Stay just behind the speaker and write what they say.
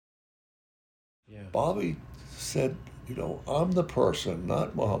Yeah. Bobby said, I'm the person,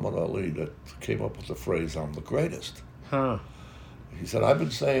 not Muhammad Ali, that came up with the phrase, I'm the greatest. Huh. He said, I've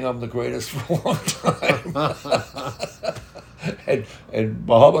been saying I'm the greatest for a long time. and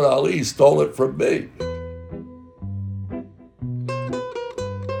Muhammad Ali stole it from me.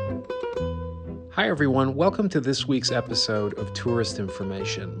 Hi, everyone. Welcome to this week's episode of Tourist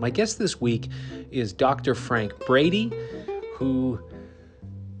Information. My guest this week is Dr. Frank Brady, who,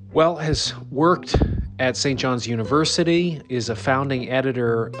 has worked at St. John's University, is a founding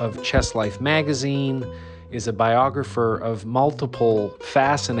editor of Chess Life magazine, is a biographer of multiple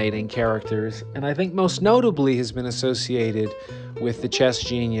fascinating characters, and I think most notably has been associated with the chess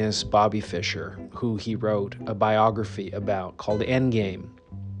genius Bobby Fischer, who he wrote a biography about called Endgame.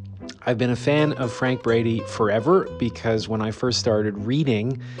 I've been a fan of Frank Brady forever because when I first started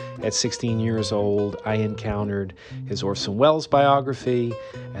reading at 16 years old, I encountered his Orson Welles biography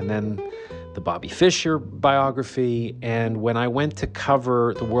and then the Bobby Fischer biography. And when I went to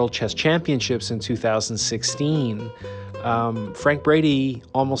cover the World Chess Championships in 2016, Frank Brady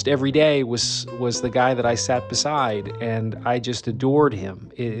almost every day was the guy that I sat beside, and I just adored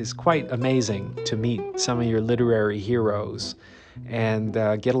him. It is quite amazing to meet some of your literary heroes and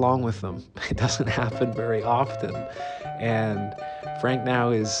get along with them. It doesn't happen very often. And Frank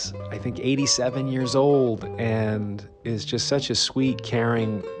now is, I think, 87 years old and is just such a sweet,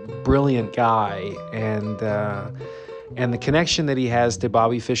 caring, brilliant guy. And the connection that he has to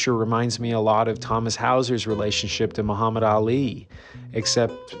Bobby Fischer reminds me a lot of Thomas Hauser's relationship to Muhammad Ali,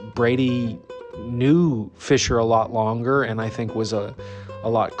 except Brady knew Fischer a lot longer and I think was a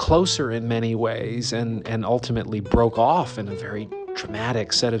lot closer in many ways, and ultimately broke off in a very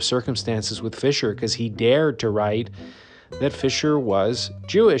dramatic set of circumstances with Fischer because he dared to write that Fischer was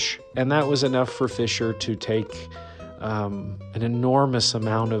Jewish, and that was enough for Fischer to take an enormous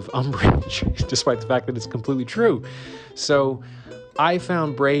amount of umbrage, despite the fact that it's completely true. So I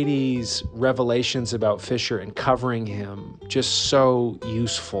found Brady's revelations about Fischer and covering him just so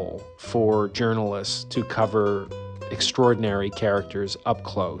useful for journalists to cover extraordinary characters up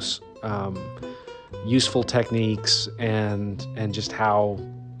close, useful techniques, and just how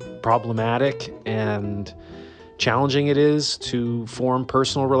problematic and challenging it is to form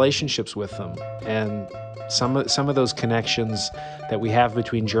personal relationships with them. And some of those connections that we have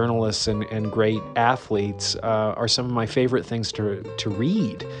between journalists and great athletes are some of my favorite things to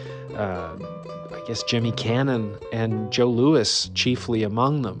read. I guess Jimmy Cannon and Joe Louis chiefly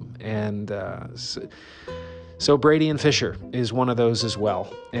among them. And so Brady and Fischer is one of those as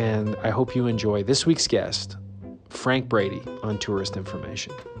well. And I hope you enjoy this week's guest, Frank Brady, on Tourist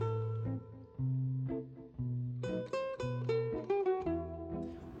Information.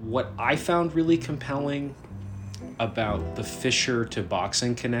 What I found really compelling about the Fischer to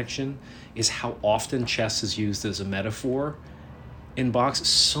boxing connection is how often chess is used as a metaphor. In box,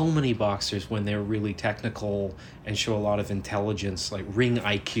 so many boxers, when they're really technical and show a lot of intelligence, like ring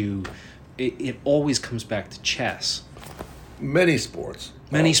IQ, it always comes back to chess. Many sports.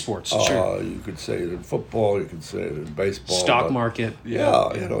 Sure. You could say it in football, you could say it in baseball. Stock market.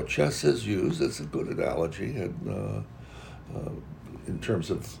 Yeah, chess is used. It's a good analogy. And in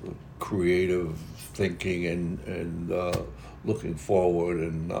terms of creative thinking and looking forward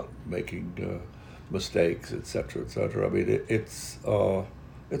and not making mistakes, et cetera, et cetera. I mean, it's a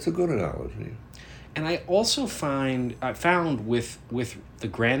good analogy. And I also found with the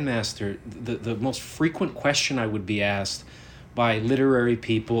Grandmaster, the most frequent question I would be asked by literary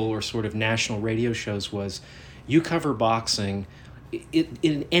people or sort of national radio shows was, you cover boxing,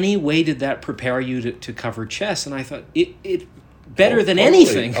 in any way did that prepare you to cover chess? And I thought, it better than totally,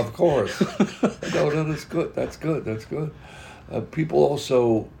 anything. Of course. No, that's good. That's good. People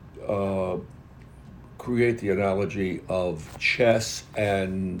also create the analogy of chess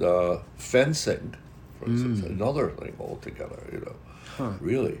and fencing, for instance, another thing altogether,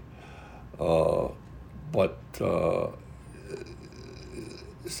 really. But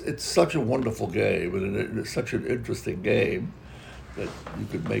it's such a wonderful game, and it's such an interesting game that you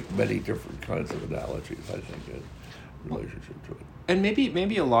could make many different kinds of analogies, I think, in relationship to it. And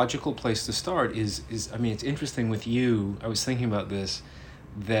maybe a logical place to start is I mean, it's interesting with you. I was thinking about this,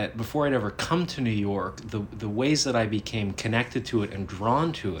 that before I'd ever come to New York, the ways that I became connected to it and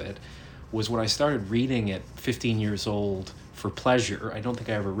drawn to it was when I started reading at 15 years old for pleasure. I don't think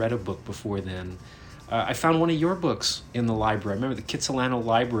I ever read a book before then. I found one of your books in the library. I remember the Kitsilano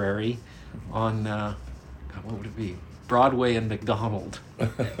Library on, what would it be? Broadway and McDonald.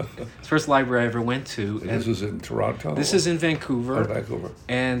 It's the first library I ever went to. And this was in Toronto? This is in Vancouver. Oh, Vancouver.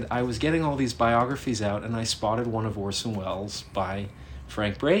 And I was getting all these biographies out, and I spotted one of Orson Welles by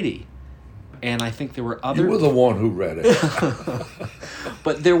Frank Brady. And I think there were other... You were the one who read it.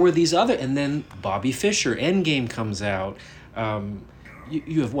 But there were these other... And then Bobby Fischer, Endgame comes out.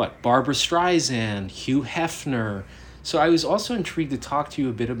 You have what? Barbara Streisand, Hugh Hefner. So I was also intrigued to talk to you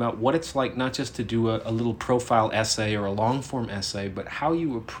a bit about what it's like, not just to do a little profile essay or a long-form essay, but how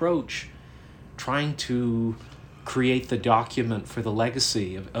you approach trying to create the document for the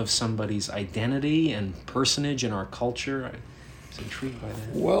legacy of somebody's identity and personage in our culture. I was intrigued by that.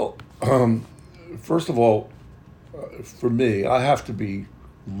 Well, first of all, for me, I have to be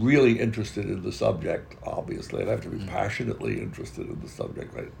really interested in the subject, obviously. I have to be passionately interested in the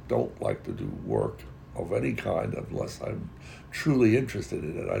subject. I don't like to do work of any kind unless I'm truly interested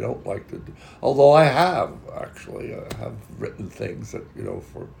in it. I don't like to do, although I have written things that,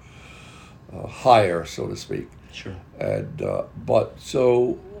 for hire, so to speak. Sure. And but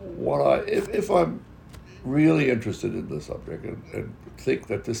so if I'm really interested in the subject and think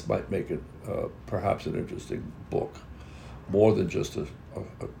that this might make it perhaps an interesting book, more than just a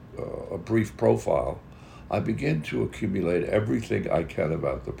brief profile, I begin to accumulate everything I can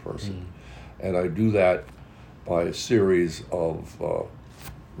about the person. And I do that by a series of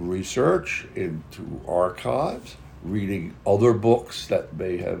research into archives, reading other books that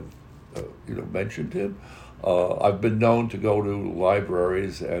may have mentioned him. I've been known to go to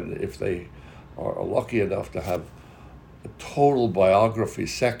libraries, and if they are lucky enough to have total biography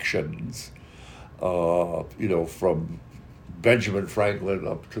sections, from Benjamin Franklin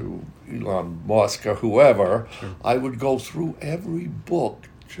up to Elon Musk or whoever, sure. I would go through every book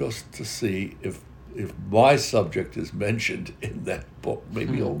just to see if my subject is mentioned in that book,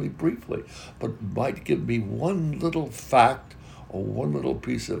 maybe only briefly, but might give me one little fact or one little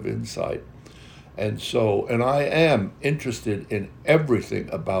piece of insight. And I am interested in everything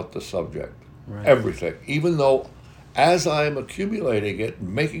about the subject, right. Everything, even though as I am accumulating it,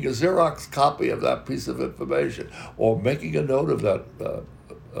 making a Xerox copy of that piece of information or making a note of that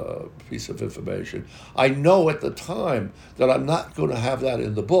piece of information, I know at the time that I'm not going to have that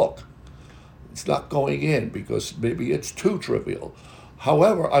in the book. It's not going in because maybe it's too trivial.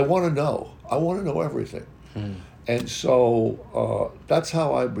 However, I want to know. I want to know everything. And so that's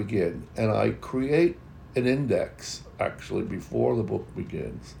how I begin. And I create an index, actually, before the book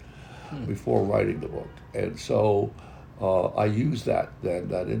begins, before writing the book. And so I use that then.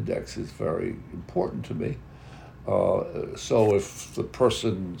 That index is very important to me. So if the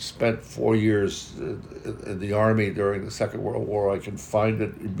person spent 4 years in the Army during the Second World War, I can find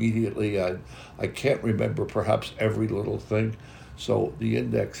it immediately. I can't remember perhaps every little thing, so the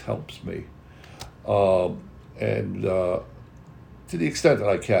index helps me. And to the extent that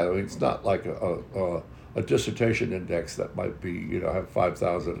I can, I mean, it's not like a dissertation index that might be, have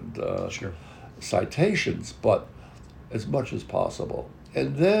 5,000 sure. citations, but as much as possible.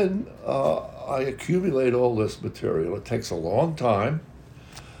 And then I accumulate all this material. It takes a long time.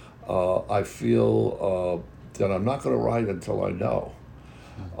 I feel that I'm not going to write until I know.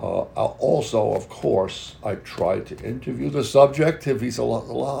 Also, of course, I try to interview the subject if he's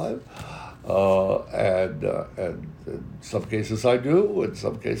alive. And in some cases I do, in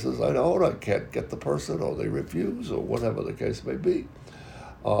some cases I don't. I can't get the person, or they refuse, or whatever the case may be.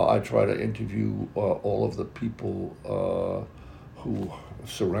 I try to interview all of the people who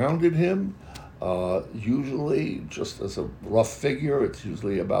surrounded him. Usually, just as a rough figure, it's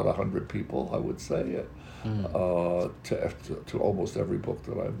usually about 100 people, I would say, to almost every book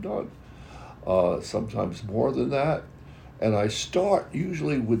that I've done. Sometimes more than that. And I start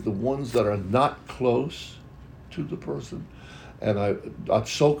usually with the ones that are not close to the person, and I'm not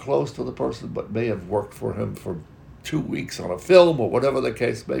so close to the person, but may have worked for him for 2 weeks on a film or whatever the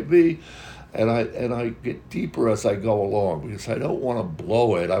case may be. And I get deeper as I go along because I don't want to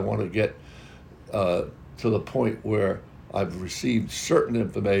blow it. I want to get to the point where I've received certain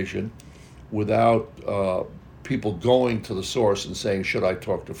information without people going to the source and saying, should I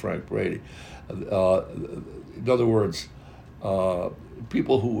talk to Frank Brady? In other words,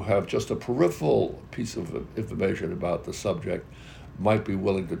 people who have just a peripheral piece of information about the subject might be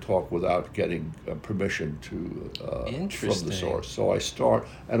willing to talk without getting permission from the source. So I start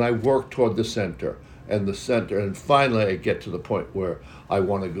and I work toward the center, and finally I get to the point where I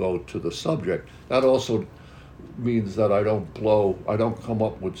want to go to the subject. That also means that I don't come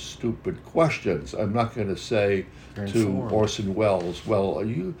up with stupid questions. I'm not going to say to Orson Welles, well,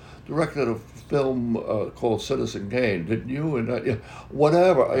 you directed a film called Citizen Kane, didn't you? And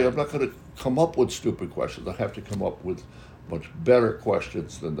whatever. I'm not going to come up with stupid questions. I have to come up with much better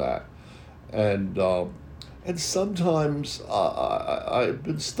questions than that. And sometimes I've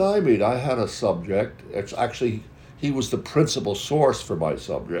been stymied. I had a subject. It's actually, he was the principal source for my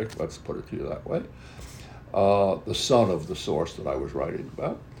subject, let's put it to you that way, the son of the source that I was writing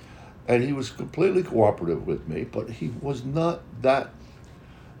about. And he was completely cooperative with me, but he was not that,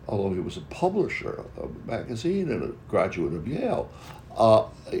 although he was a publisher of a magazine and a graduate of Yale,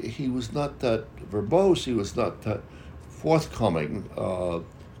 he was not that verbose, he was not that forthcoming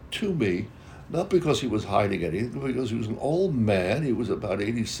to me, not because he was hiding anything, but because he was an old man. He was about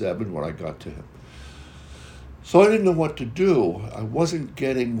 87 when I got to him. So I didn't know what to do. I wasn't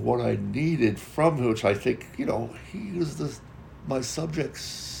getting what I needed from him, which I think, he was my subject's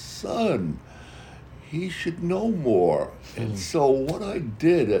son. He should know more. And so what I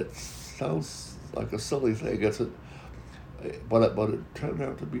did, it sounds like a silly thing, but it turned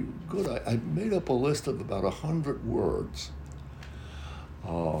out to be good. I made up a list of about 100 words,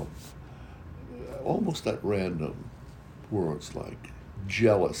 almost at random, words like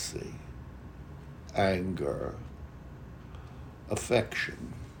jealousy, anger,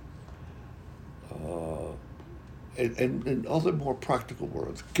 affection, and other more practical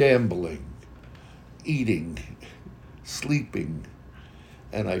words, gambling, eating, sleeping.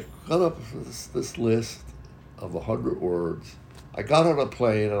 And I got up this list of 100 words. I got on a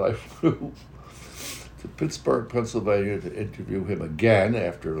plane and I flew to Pittsburgh, Pennsylvania to interview him again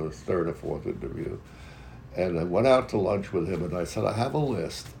after the third or fourth interview. And I went out to lunch with him and I said, I have a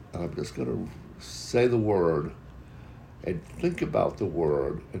list and I'm just going to say the word and think about the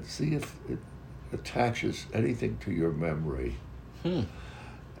word and see if it attaches anything to your memory.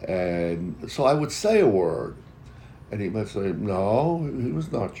 And so I would say a word, and he might say, no, he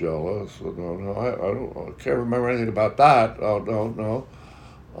was not jealous. No, I can't remember anything about that. Oh,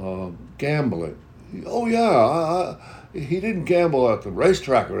 no. Gambling. Oh, yeah, he didn't gamble at the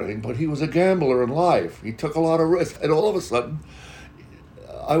racetrack or anything, but he was a gambler in life. He took a lot of risks. And all of a sudden,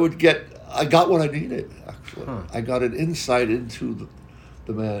 I got what I needed, actually. I got an insight into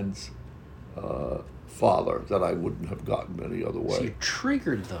the man's father that I wouldn't have gotten any other way. So you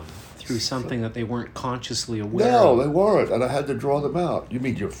triggered them through something that they weren't consciously aware of. No, they weren't, and I had to draw them out. You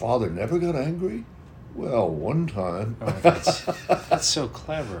mean your father never got angry? Well, one time. Oh, that's so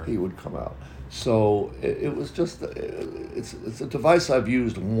clever. He would come out. So it was just, it's a device I've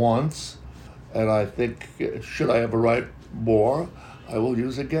used once, and I think, should I ever write more, I will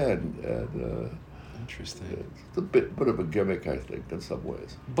use again. And, interesting. It's a bit of a gimmick, I think, in some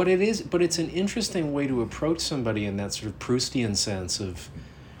ways. But it's an interesting way to approach somebody in that sort of Proustian sense of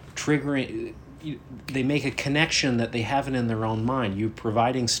triggering. They make a connection that they haven't in their own mind. You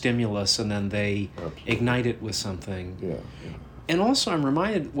providing stimulus, and then they ignite it with something. Yeah. And also, I'm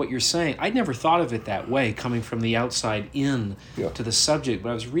reminded what you're saying. I'd never thought of it that way, coming from the outside in to the subject.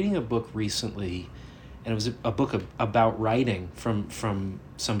 But I was reading a book recently, and it was a book about writing from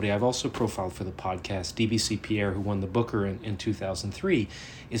somebody I've also profiled for the podcast, DBC Pierre, who won the Booker in 2003,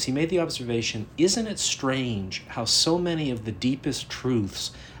 is he made the observation, isn't it strange how so many of the deepest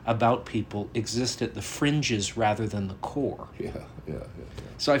truths about people exist at the fringes rather than the core? Yeah.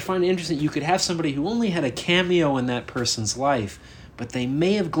 So I find it interesting, you could have somebody who only had a cameo in that person's life, but they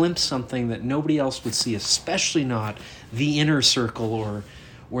may have glimpsed something that nobody else would see, especially not the inner circle or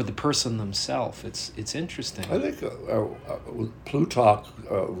the person themselves. It's interesting. I think Plutarch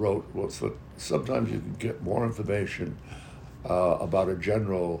wrote that sometimes you can get more information about a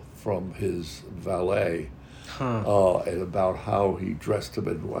general from his valet and about how he dressed him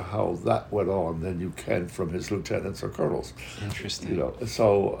and how that went on than you can from his lieutenants or colonels. Interesting.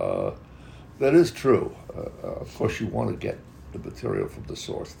 So that is true. Of course, you want to get the material from the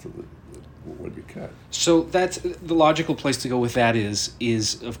source when you can. So that's the logical place to go with that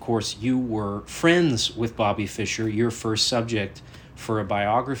is of course you were friends with Bobby Fischer, your first subject for a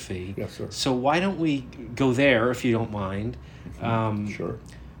biography. Yes, sir. So why don't we go there, if you don't mind? Sure.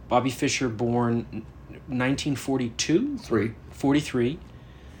 Bobby Fischer, born 1942? 43.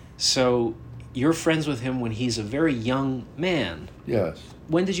 So you're friends with him when he's a very young man. Yes.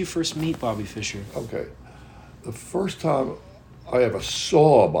 When did you first meet Bobby Fischer? Okay. The first time I ever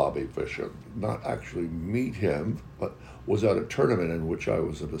saw Bobby Fischer, not actually meet him, but was at a tournament in which I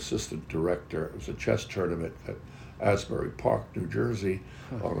was an assistant director. It was a chess tournament at Asbury Park, New Jersey,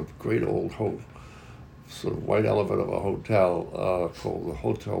 on a great old sort of white elephant of a hotel called the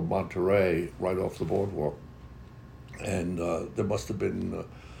Hotel Monterey, right off the boardwalk. And there must have been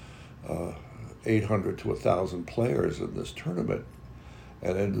 800 to 1,000 players in this tournament.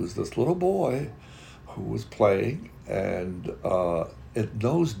 And then there was this little boy who was playing, and in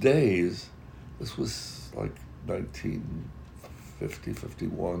those days, this was like 1950,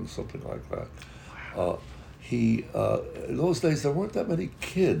 51, something like that, In those days there weren't that many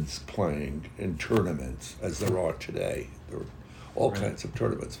kids playing in tournaments as there are today. There were all kinds of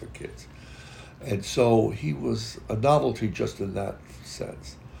tournaments for kids. And so he was a novelty just in that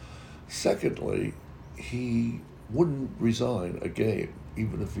sense. Secondly, he wouldn't resign a game,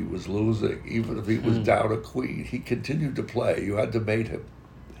 even if he was losing, even if he was down a queen. He continued to play. You had to mate him.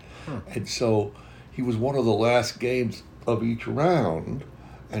 And so he was one of the last games of each round,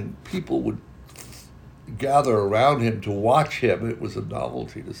 and people would gather around him to watch him. It was a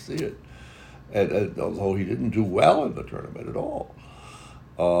novelty to see it. And although he didn't do well in the tournament at all.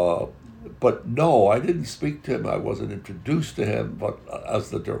 But no, I didn't speak to him. I wasn't introduced to him. But as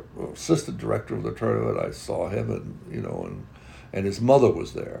the assistant director of the tournament, I saw him, and his mother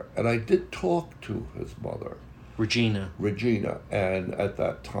was there. And I did talk to his mother, Regina, and at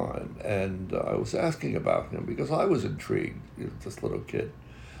that time, and I was asking about him because I was intrigued, this little kid,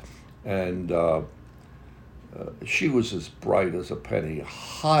 and she was as bright as a penny, a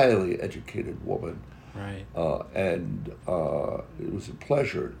highly educated woman. Right. And it was a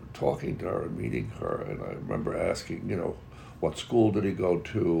pleasure talking to her and meeting her. And I remember asking, what school did he go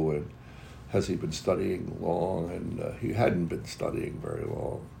to, and has he been studying long? And he hadn't been studying very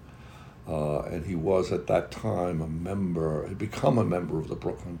long. And he was at that time he'd become a member of the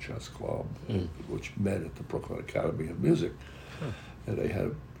Brooklyn Chess Club, which met at the Brooklyn Academy of Music. And they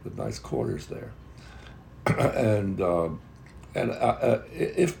had nice quarters there. And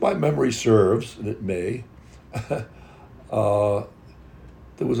if my memory serves, and it may, there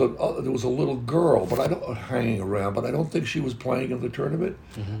was a little girl, hanging around, but I don't think she was playing in the tournament.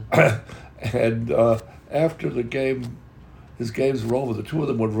 And after his games were over, the two of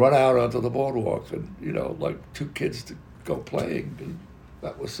them would run out onto the boardwalk, and like two kids to go playing, and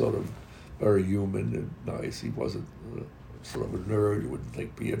that was sort of very human and nice. He wasn't sort of a nerd. You wouldn't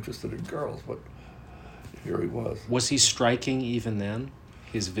think be interested in girls, but here he was. Was he striking even then?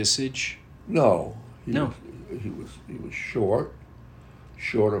 His visage? No. He was shorter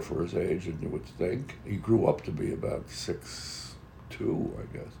for his age than you would think. He grew up to be about 6'2", I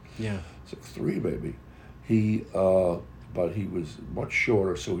guess. Yeah. 6'3", maybe. But he was much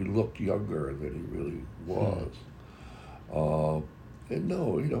shorter, so he looked younger than he really was. And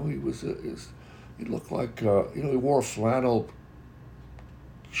no, he looked like he wore flannel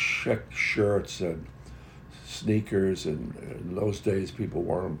check shirts and sneakers, and in those days people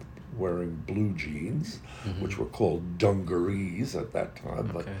weren't wearing blue jeans, which were called dungarees at that time.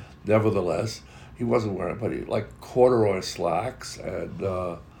 Okay. But nevertheless, he wasn't wearing, but he like corduroy slacks, and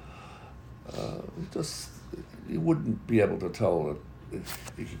you wouldn't be able to tell that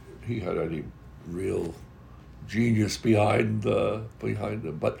he had any real genius behind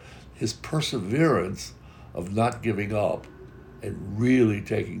him. But his perseverance of not giving up and really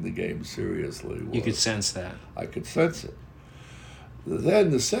taking the game seriously. You could sense that. I could sense it.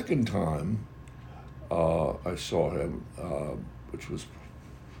 Then the second time I saw him, which was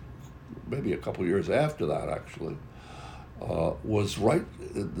maybe a couple years after that actually, was right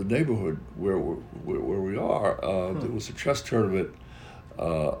in the neighborhood where we are. There was a chess tournament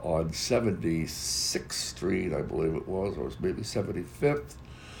on 76th Street, I believe it was, or it was maybe 75th,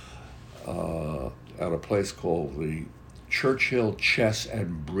 at a place called the Churchill Chess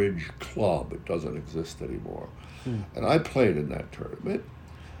and Bridge Club. It doesn't exist anymore. And I played in that tournament.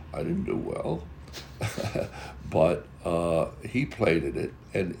 I didn't do well, but he played in it.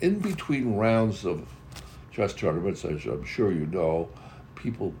 And in between rounds of chess tournaments, as I'm sure you know,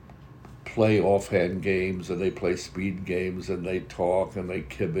 people play offhand games, and they play speed games, and they talk, and they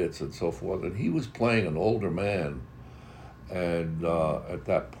kibitz, and so forth. And he was playing an older man, and at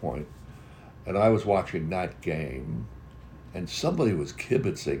that point, and I was watching that game, and somebody was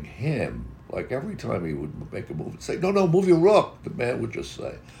kibitzing him. Like every time he would make a move and say, no, move your rook, the man would just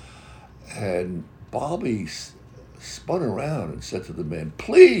say. And Bobby spun around and said to the man,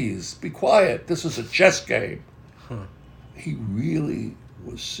 please, be quiet, this is a chess game. He really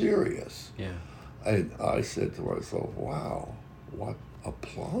was serious. Yeah. And I said to myself, wow, what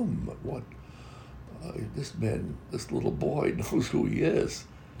aplomb, what, this little boy knows who he is.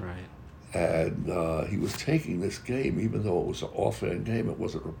 Right. And he was taking this game, even though it was an offhand game, it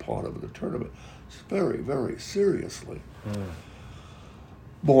wasn't a part of the tournament, very, very seriously.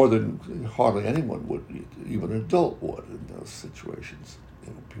 More than hardly anyone would, even an adult would in those situations.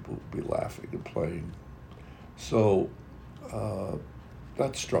 People would be laughing and playing. So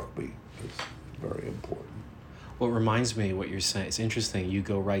that struck me as very important. Well, it reminds me of what you're saying. It's interesting you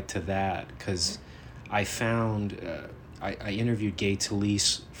go right to that, because I found... I interviewed Gay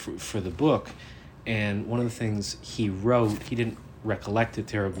Talese for the book, and one of the things he wrote, he didn't recollect it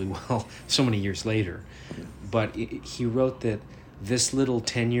terribly well so many years later. But he wrote that this little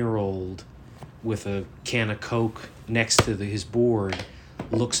 10-year-old with a can of Coke next to his board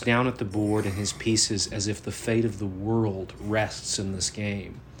looks down at the board and his pieces as if the fate of the world rests in this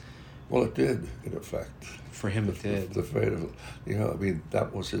game. Well, it did, in effect. For him, it did. The fate of,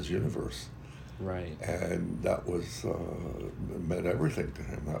 that was his universe. Right. And that was, meant everything to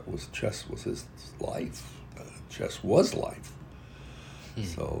him. Chess was his life. Chess was life.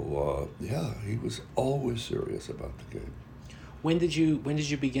 So, he was always serious about the game. When did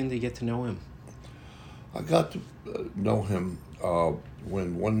you begin to get to know him? I got to know him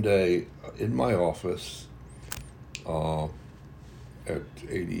when one day in my office at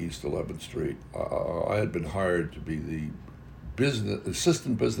 80 East 11th Street, I had been hired to be the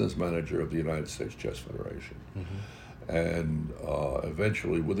assistant business manager of the United States Chess Federation. Mm-hmm. And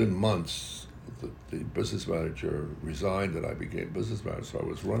eventually, within months, the business manager resigned and I became business manager, so I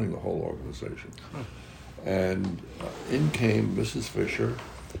was running the whole organization. Huh. And in came Mrs. Fischer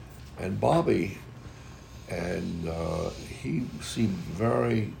and Bobby, and he seemed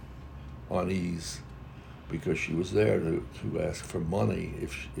very unease because she was there to ask for money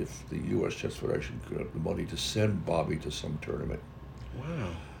if the U.S. Chess Federation could have the money to send Bobby to some tournament.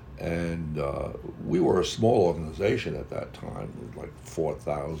 Wow. And we were a small organization at that time, with like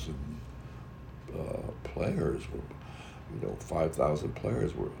 4,000 players, 5,000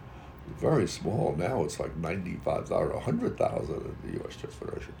 players were very small. Now it's like 95,000, 100,000 in the U.S. Chess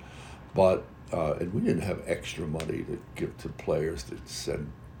Federation. But, and we didn't have extra money to give to players to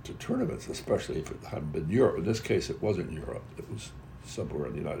send to tournaments, especially if it hadn't been Europe. In this case, it wasn't Europe. It was somewhere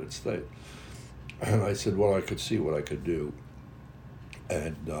in the United States. And I said, well, I could see what I could do.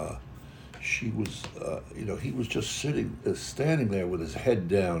 And she was, he was just standing there with his head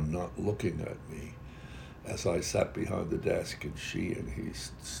down, not looking at me, as I sat behind the desk, and she and he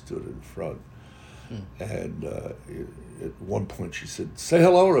stood in front. And at one point she said, "Say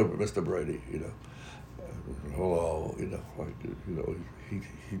hello to Mr. Brady," hello, he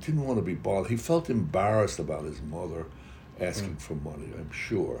didn't want to be bothered. He felt embarrassed about his mother asking for money, I'm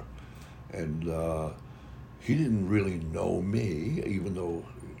sure. And he didn't really know me, even though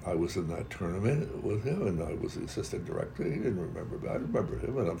I was in that tournament with him and I was the assistant director. He didn't remember me. I remembered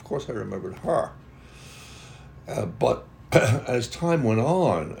him, and of course I remembered her. But as time went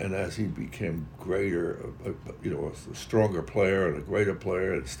on, and as he became greater, a stronger player and a greater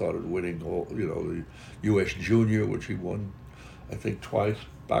player, and started winning the U.S. Junior, which he won, I think, twice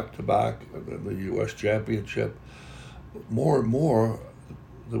back to back, and then the U.S. Championship. More and more,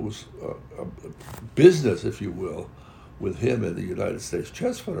 there was a business, if you will, with him in the United States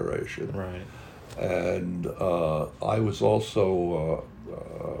Chess Federation. Right. And I was also.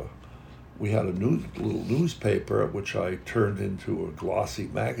 We had a little newspaper, which I turned into a glossy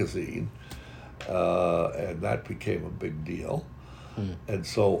magazine, and that became a big deal. And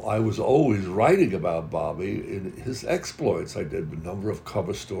so I was always writing about Bobby in his exploits. I did a number of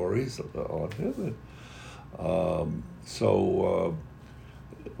cover stories on him. And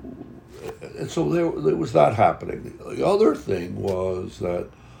so there was that happening. The other thing was that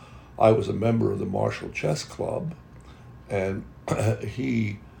I was a member of the Marshall Chess Club, and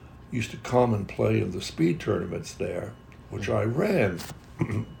he used to come and play in the speed tournaments there, which I ran.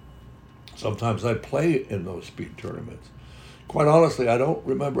 Sometimes I'd play in those speed tournaments. Quite honestly, I don't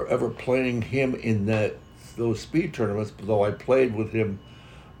remember ever playing him in those speed tournaments, though I played with him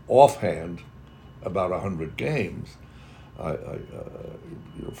offhand about 100 games.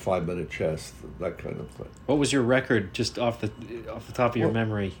 5-minute chess, that kind of thing. What was your record, just off the top of your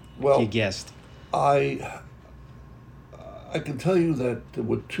memory? Well, you guessed. I can tell you that there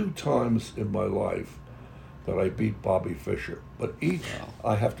were 2 times in my life that I beat Bobby Fischer, but each,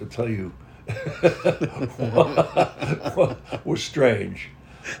 I have to tell you, was strange.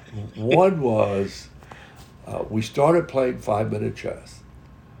 One was, we started playing 5-minute chess,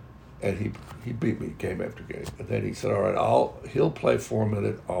 and he beat me game after game. And then he said, all right, he'll play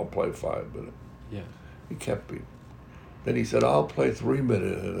 4-minute, I'll play 5-minute. Yeah. He kept beating. Then he said, I'll play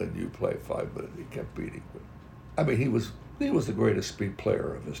 3-minute, and then you play 5-minute. He kept beating me. I mean, he was the greatest speed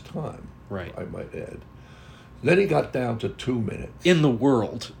player of his time, right? I might add. Then he got down to 2 minutes. In the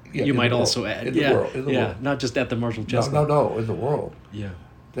world, you might also add. In the world. Not just at the Marshall Chess Club. No, in the world. Yeah.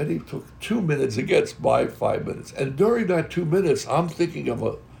 Then he took 2 minutes against my 5 minutes. And during that 2 minutes, during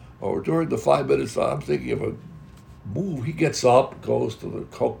the 5 minutes, I'm thinking of a move. He gets up, goes to the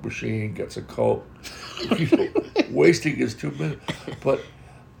Coke machine, gets a Coke, wasting his 2 minutes. But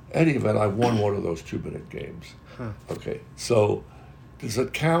in any event, I won one of those 2-minute games. Huh. Okay, so does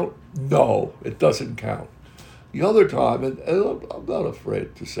it count? No, it doesn't count. The other time, and I'm not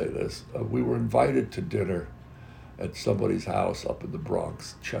afraid to say this, we were invited to dinner at somebody's house up in the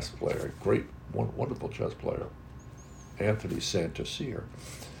Bronx, chess player, great, wonderful chess player, Anthony Santacier.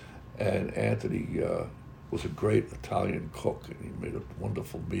 And Anthony was a great Italian cook, and he made a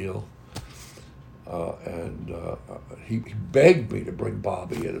wonderful meal. And he begged me to bring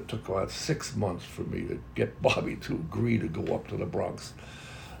Bobby, and it took about 6 months for me to get Bobby to agree to go up to the Bronx.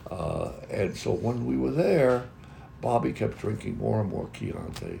 And so when we were there, Bobby kept drinking more and more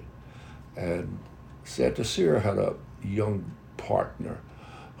Chianti, and Santacier had a young partner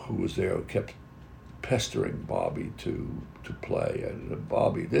who was there who kept pestering Bobby to play, and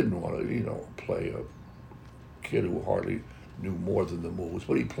Bobby didn't want to, play a kid who hardly knew more than the moves,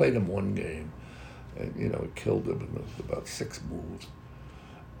 but he played him one game, and it killed him in about 6 moves.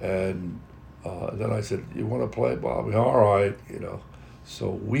 And then I said, "You want to play, Bobby?" "All right," So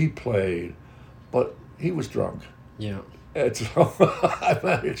we played, but he was drunk. Yeah. And so I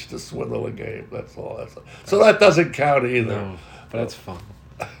managed to swindle a game. That's all. So that doesn't count either. No, but that's fun.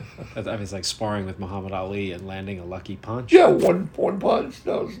 I mean, it's like sparring with Muhammad Ali and landing a lucky punch. Yeah, one punch.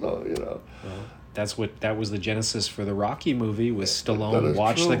 No, Well, that was the genesis for the Rocky movie. Was That Stallone is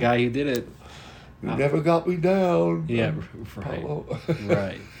watch true. the guy who did it? You never got me down. Yeah, right. Paulo.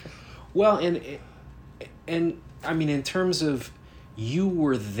 Right. Well, and I mean, in terms of, you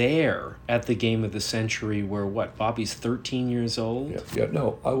were there at the game of the century where Bobby's 13 years old? Yeah.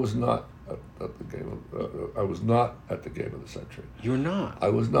 No, I was not at the game I was not at the game of the century. You're not? I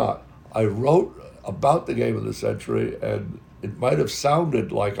was not. I wrote about the game of the century, and it might have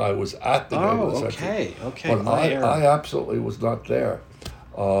sounded like I was at the game of the century. Okay. But I absolutely was not there.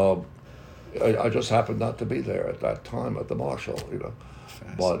 I just happened not to be there at that time at the Marshall,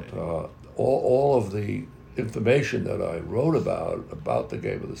 But all of the information that I wrote about the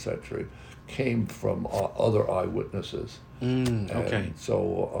game of the century came from other eyewitnesses. Okay. And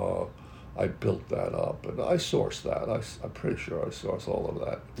so I built that up, and I sourced that. I'm pretty sure I sourced all of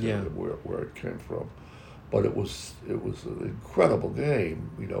that. Yeah. Where it came from. But it was an incredible game,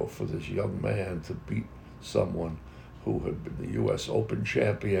 for this young man to beat someone who had been the U.S. Open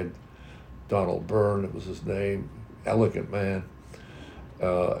champion. Donald Byrne, it was his name, elegant man,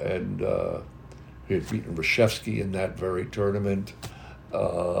 and he had beaten Reshevsky in that very tournament,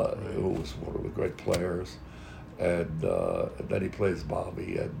 who was one of the great players, and then he plays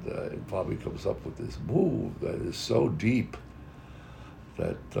Bobby, and Bobby comes up with this move that is so deep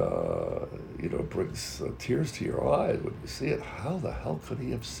that brings tears to your eyes when you see it. How the hell could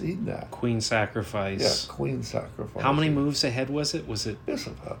he have seen that? Queen sacrifice. Yeah, Queen sacrifice. How many moves ahead was it? It's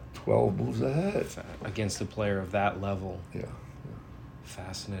about 12 moves ahead. Against a player of that level. Yeah.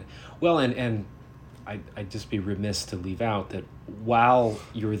 Fascinating. Well, and I'd just be remiss to leave out that while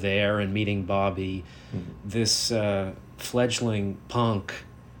you're there and meeting Bobby, this fledgling punk,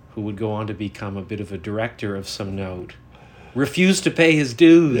 who would go on to become a bit of a director of some note, refused to pay his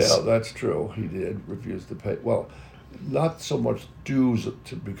dues. Yeah, that's true. He did refuse to pay. Well, not so much dues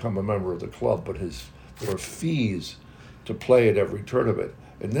to become a member of the club, but there were fees to play at every tournament.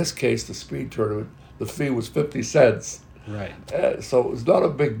 In this case, the speed tournament, the fee was 50 cents. Right. So it was not a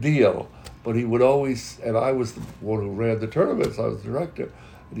big deal, but he would always, and I was the one who ran the tournaments, I was the director,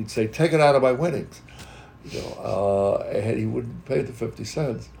 and he'd say, "Take it out of my winnings." And he wouldn't pay the 50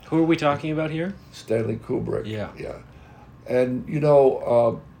 cents. Who are we talking about here? Stanley Kubrick. Yeah. And,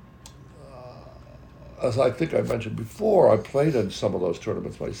 as I think I mentioned before, I played in some of those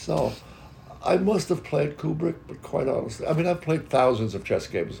tournaments myself. I must have played Kubrick, but quite honestly, I've played thousands of chess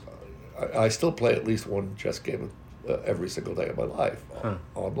games. I still play at least one chess game every single day of my life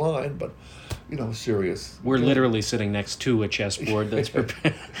online, but, serious. We're literally sitting next to a chessboard that's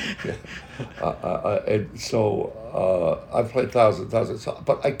prepared. And so I've played thousands,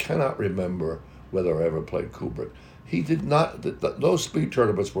 but I cannot remember whether I ever played Kubrick. He did not, those speed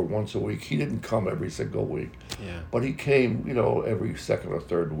tournaments were once a week. He didn't come every single week. Yeah. But he came, every second or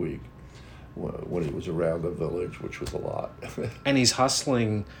third week when he was around the village, which was a lot. And he's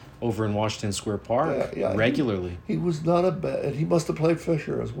hustling over in Washington Square Park regularly. He was not a bad, and he must have played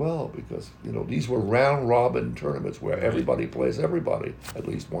Fischer as well, because, these were round-robin tournaments where everybody plays everybody, at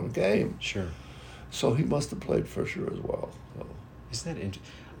least one game. Sure. So he must have played Fischer as well. So. Isn't that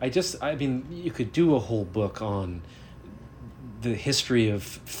interesting? You could do a whole book on the history of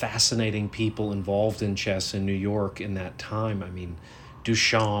fascinating people involved in chess in New York in that time.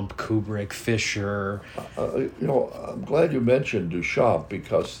 Duchamp, Kubrick, Fischer. I'm glad you mentioned Duchamp,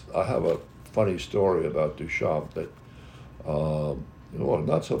 because I have a funny story about Duchamp that,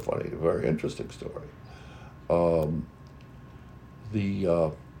 not so funny, a very interesting story.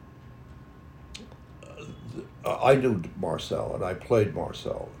 I knew Marcel, and I played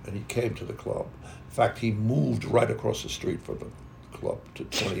Marcel, and he came to the club. In fact, he moved right across the street from the club to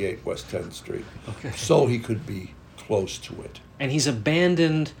 28 West 10th Street, so he could be close to it. And he's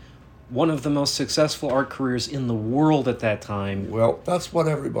abandoned one of the most successful art careers in the world at that time. Well, that's what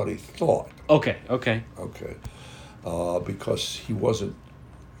everybody thought. Okay. Because he wasn't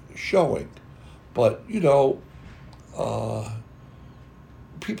showing. But,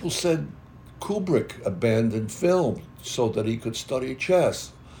 people said Kubrick abandoned film so that he could study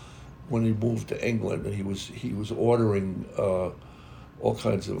chess when he moved to England, and he was ordering all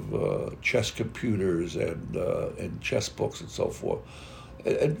kinds of chess computers and chess books and so forth.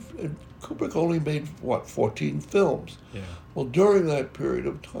 And Kubrick only made 14 films. Yeah. Well, during that period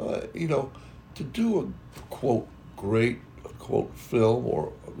of time, to do a quote great quote film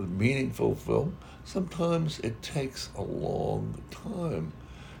or a meaningful film, sometimes it takes a long time.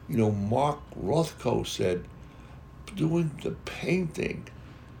 Mark Rothko said doing the painting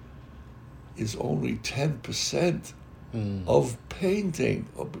is only 10% of painting.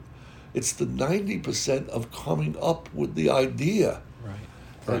 It's the 90% of coming up with the idea. Right.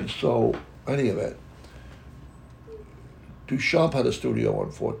 And so, any event, Duchamp had a studio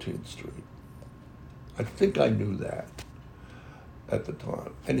on 14th Street. I think I knew that at the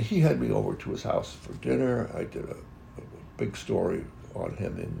time. And he had me over to his house for dinner. I did a big story on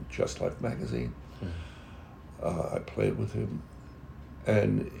him in Just Life magazine. I played with him.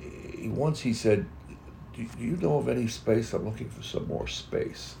 And once he said, do you know of any space? I'm looking for some more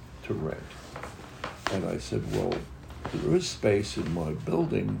space to rent. And I said, well, there is space in my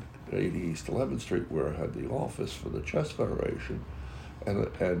building, 80 East 11th Street, where I had the office for the Chess Federation.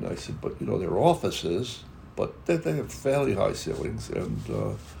 And I said, but, there are offices, but they have fairly high ceilings,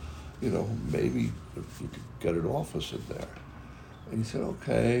 and, maybe you could get an office in there. And he said,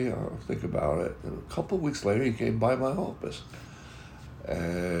 okay, I'll think about it. And a couple of weeks later, he came by my office.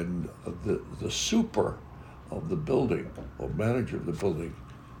 And the super of the building, or manager of the building,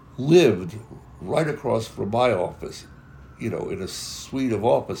 lived right across from my office, in a suite of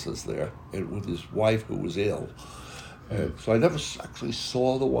offices there, and with his wife who was ill. And so I never actually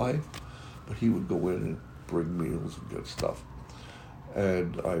saw the wife, but he would go in and bring meals and get stuff.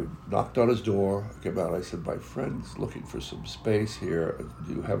 And I knocked on his door. I came out. I said, my friend's looking for some space here.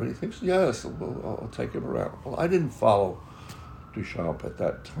 Do you have anything? He said, yes, I'll take him around. Well, I didn't follow Duchamp at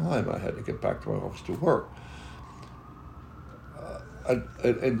that time. I had to get back to my office to work.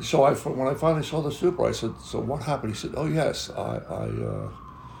 And so when I finally saw the super, I said, so what happened? He said, oh, yes,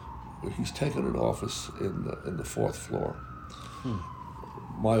 he's taken an office in the 4th floor.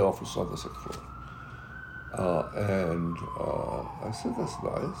 My office on the 6th floor. And I said, that's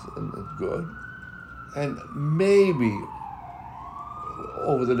nice and good. And maybe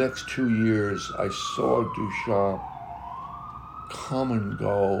over the next 2 years, I saw Duchamp come and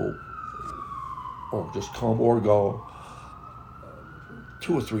go, or just come or go,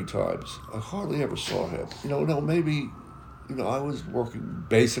 2 or 3 times. I hardly ever saw him. Maybe, I was working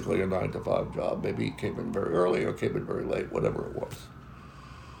basically a 9-to-5 job. Maybe he came in very early or came in very late, whatever it was.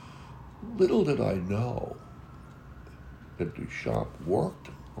 Little did I know that Duchamp worked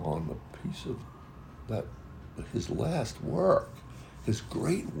on a piece of his last work, his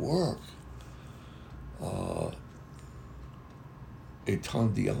great work,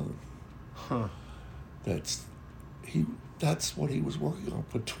 Étant d'Young. That's what he was working on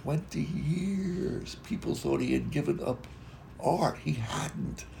for 20 years. People thought he had given up art. He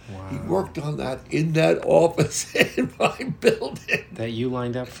hadn't. Wow. He worked on that in that office in my building. That you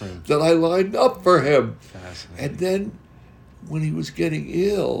lined up for him. That I lined up for him. Fascinating. And then when he was getting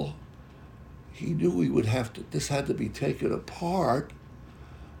ill, he knew this had to be taken apart.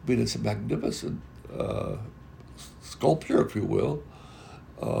 I mean, it's a magnificent sculpture, if you will.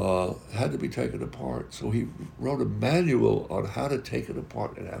 Had to be taken apart. So he wrote a manual on how to take it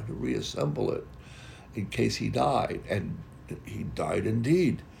apart and how to reassemble it in case he died. And he died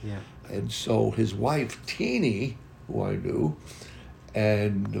indeed. Yeah. And so his wife, Teenie, who I knew,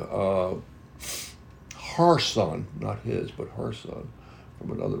 and her son, not his, but her son,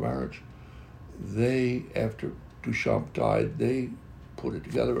 from another marriage, they, after Duchamp died, they put it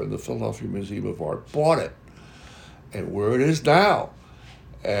together, and the Philadelphia Museum of Art bought it. And where it is now.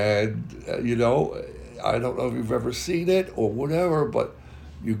 And, I don't know if you've ever seen it or whatever, but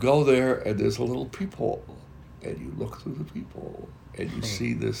you go there and there's a little peephole, and you look through the peephole, and you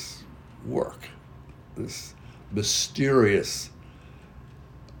see this work, this mysterious,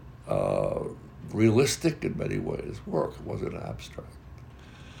 realistic in many ways work. It wasn't abstract.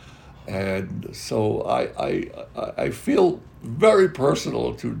 And so I feel very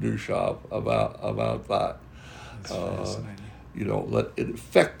personal to Duchamp about that. That's fascinating. In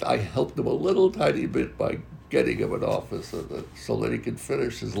fact, I helped him a little tiny bit by getting him an office so that he could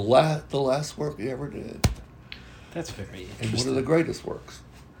finish the last work he ever did, That's very and interesting. one of the greatest works.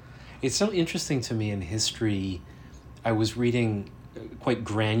 It's so interesting to me in history. I was reading quite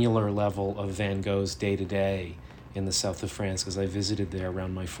granular level of Van Gogh's day-to-day in the south of France because I visited there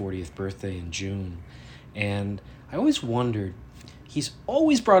around my 40th birthday in June. And I always wondered, he's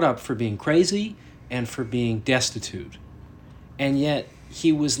always brought up for being crazy and for being destitute. And yet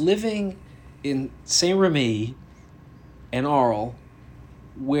he was living in Saint-Remy and Arles,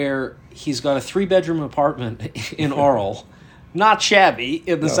 where he's got a 3-bedroom apartment in Arles, not shabby,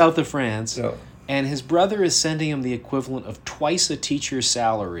 in the south of France. No. And his brother is sending him the equivalent of twice a teacher's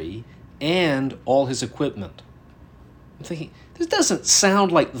salary and all his equipment. I'm thinking, this doesn't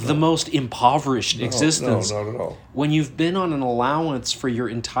sound like the most impoverished existence. No, not at all. When you've been on an allowance for your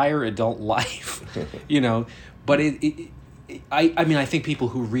entire adult life, But I think people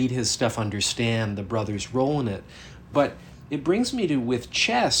who read his stuff understand the brother's role in it. But it brings me to, with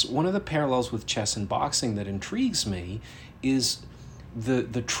chess, one of the parallels with chess and boxing that intrigues me is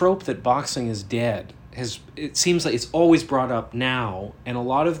the trope that boxing is dead. It seems like it's always brought up now, and a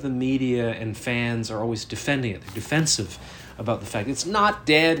lot of the media and fans are always defending it. They're defensive about the fact it's not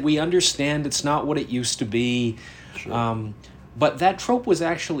dead. We understand it's not what it used to be. Sure. But that trope was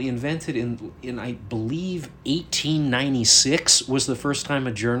actually invented in I believe 1896 was the first time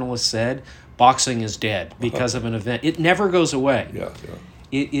a journalist said boxing is dead because of an event. It never goes away. Yeah.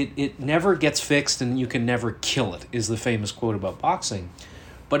 It never gets fixed, and you can never kill it, is the famous quote about boxing.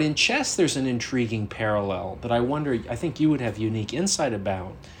 But in chess, there's an intriguing parallel that I think you would have unique insight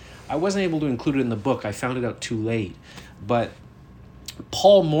about. I wasn't able to include it in the book. I found it out too late. But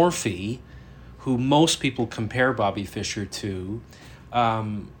Paul Morphy, who most people compare Bobby Fischer to,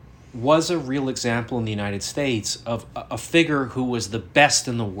 was a real example in the United States of a figure who was the best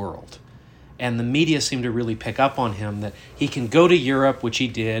in the world. And the media seemed to really pick up on him, that he can go to Europe, which he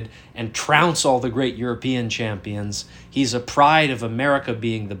did, and trounce all the great European champions. He's a pride of America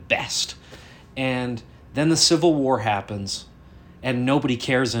being the best. And then the Civil War happens, and nobody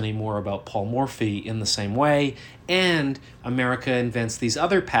cares anymore about Paul Morphy in the same way. And America invents these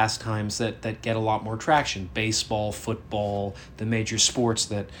other pastimes that get a lot more traction: baseball, football, the major sports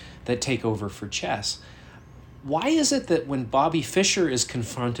that take over for chess. Why is it that when Bobby Fischer is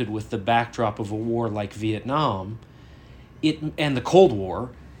confronted with the backdrop of a war like Vietnam and the Cold War,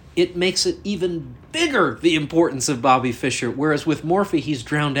 it makes it even bigger, the importance of Bobby Fischer, whereas with Morphy, he's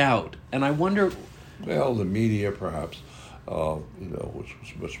drowned out? And I wonder... Well, the media, perhaps, which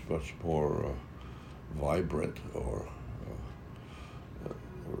was much more vibrant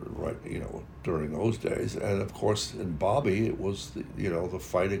during those days. And of course, in Bobby, it was the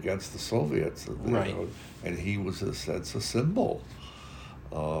fight against the Soviets, Right. And he was, in a sense, a symbol.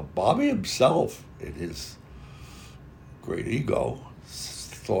 Bobby himself, in his great ego,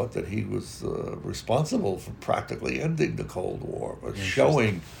 thought that he was responsible for practically ending the Cold War, but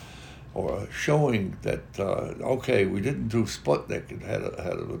showing that okay, we didn't do Sputnik and had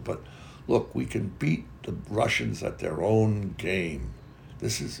of it, but look, we can beat the Russians at their own game.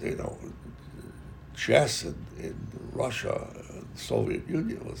 This is, chess in Russia, the Soviet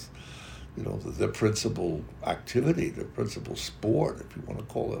Union was, the principal activity, the principal sport, if you want to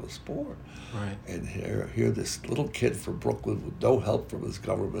call it a sport. Right. And here this little kid from Brooklyn with no help from his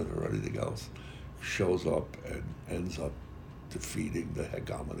government or anything else shows up and ends up defeating the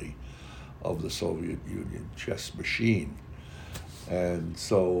hegemony of the Soviet Union chess machine. And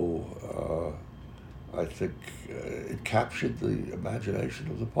so I think it captured the imagination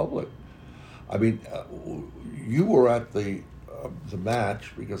of the public. I mean, you were at the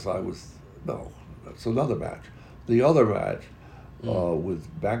match because I was, no, that's another match. The other match with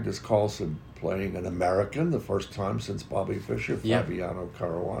Magnus Carlsen playing an American, the first time since Bobby Fischer, Fabiano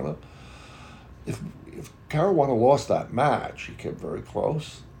Caruana. If Caruana lost that match, he came very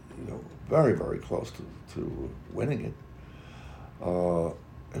close, very, very close to winning it.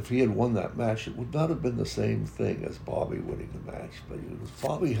 If he had won that match, it would not have been the same thing as Bobby winning the match. But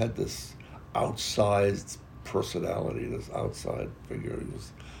Bobby had this outsized personality, this outside figure. He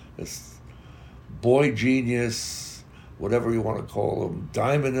was this boy genius, whatever you want to call him,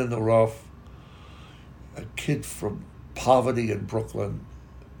 diamond in the rough, a kid from poverty in Brooklyn.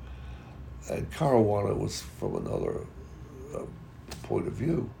 And Caruana was from another point of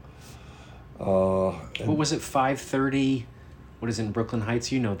view. What was it, 5:30 what is it in Brooklyn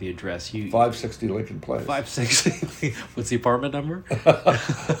Heights? You know the address. 560 Lincoln Place. 560. What's the apartment number? I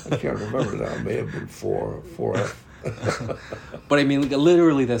can't remember now. It may have been 4F. But I mean,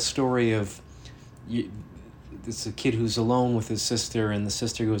 literally, that story of it's a kid who's alone with his sister, and the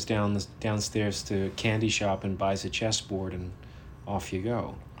sister goes downstairs to a candy shop and buys a chessboard, and off you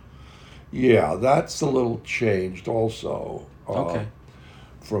go. Yeah, that's a little changed also. Okay.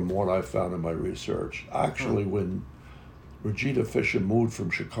 From what I found in my research. Actually, when Regina Fisher moved from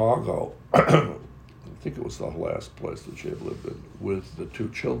Chicago, I think it was the last place that she had lived in, with the two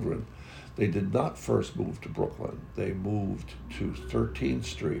children, they did not first move to Brooklyn. They moved to 13th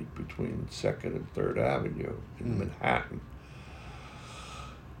Street between 2nd and 3rd Avenue in Manhattan.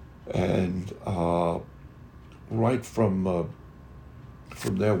 And right from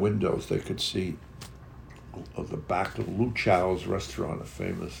their windows, they could see the back of Lu Chow's restaurant, a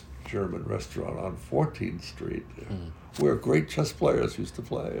famous German restaurant on 14th Street, where great chess players used to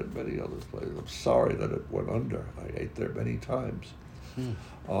play and many other players. I'm sorry that it went under. I ate there many times.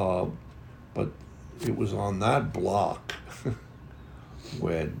 But it was on that block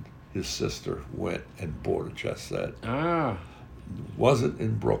when his sister went and bought a chess set. It wasn't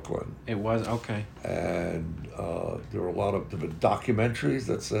in Brooklyn. It was, okay. And there were a lot of different documentaries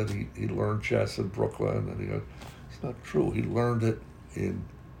that said he learned chess in Brooklyn, and it's not true. He learned it in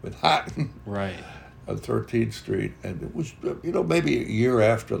Manhattan, right, on 13th Street, and it was maybe a year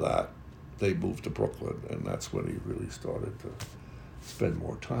after that they moved to Brooklyn, and that's when he really started to spend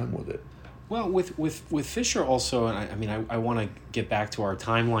more time with it. Well, with Fisher also, and I want to get back to our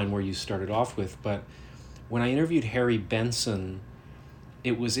timeline where you started off with, but when I interviewed Harry Benson,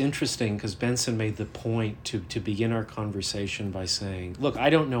 it was interesting because Benson made the point to begin our conversation by saying, look, I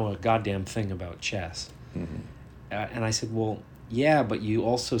don't know a goddamn thing about chess. And I said, well, yeah, but you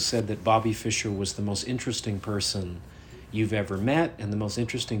also said that Bobby Fischer was the most interesting person you've ever met and the most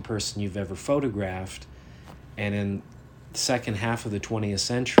interesting person you've ever photographed. And in the second half of the 20th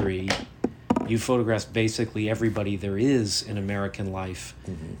century, you photographed basically everybody there is in American life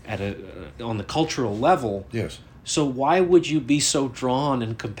on the cultural level. Yes. So why would you be so drawn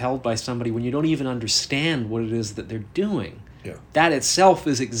and compelled by somebody when you don't even understand what it is that they're doing? Yeah. That itself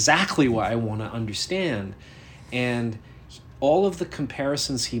is exactly what I want to understand. And all of the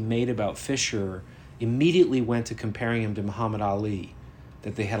comparisons he made about Fischer immediately went to comparing him to Muhammad Ali,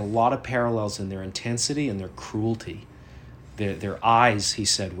 that they had a lot of parallels in their intensity and their cruelty. Their eyes, he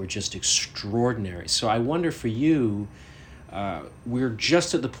said, were just extraordinary. So I wonder for you, we're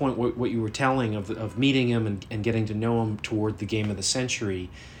just at the point what you were telling of meeting him and getting to know him toward the game of the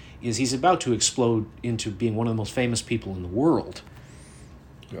century, is he's about to explode into being one of the most famous people in the world.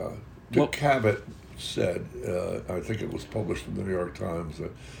 Dick Cavett said, I think it was published in the New York Times,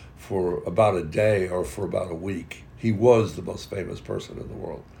 that for about a day or for about a week, he was the most famous person in the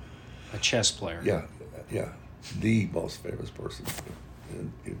world. A chess player. Yeah. The most famous person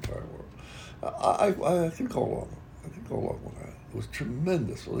in the entire world. I can go along. With that. It was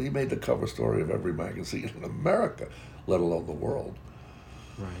tremendous. Well, he made the cover story of every magazine in America, let alone the world.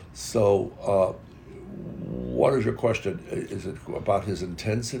 Right. So, what is your question? Is it about his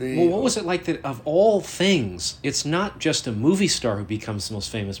intensity? Well, what was it like that of all things, it's not just a movie star who becomes the most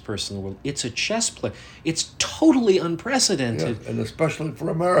famous person in the world, it's a chess player. It's totally unprecedented. Yeah, and especially for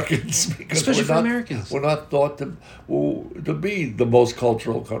Americans. Because Americans. We're not thought to be the most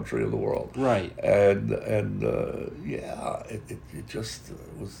cultural country in the world. Right. And it just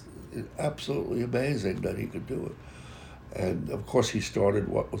was absolutely amazing that he could do it. And, of course, he started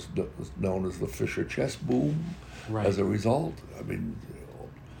what was known as the Fischer chess boom as a result. I mean,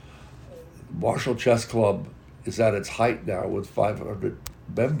 Marshall Chess Club is at its height now with 500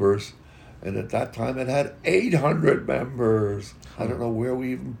 members, and at that time it had 800 members. I don't know where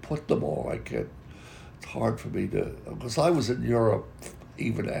we even put them all. It's hard for me to, because I was in Europe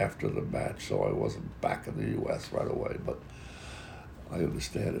even after the match, so I wasn't back in the U.S. right away, but I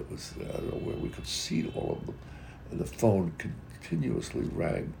understand it was, I don't know where we could seat all of them. And the phone continuously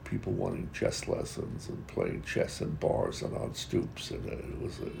rang, people wanting chess lessons and playing chess in bars and on stoops, and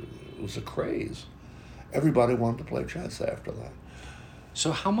it was a craze. Everybody wanted to play chess after that.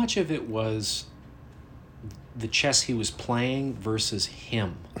 So how much of it was the chess he was playing versus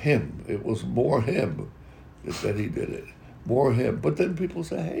him? Him. It was more him that he did it. More him. But then people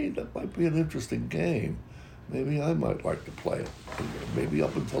say, hey, that might be an interesting game. Maybe I might like to play it. And maybe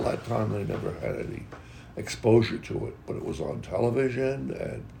up until that time they never had any exposure to it, but it was on television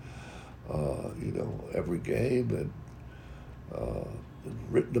and every game and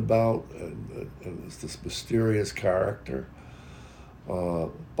written about, and it's this mysterious character.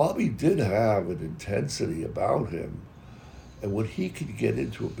 Bobby did have an intensity about him And when he could get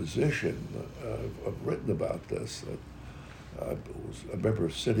into a position, I've written about this. I remember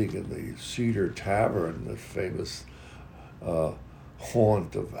sitting in the Cedar Tavern, the famous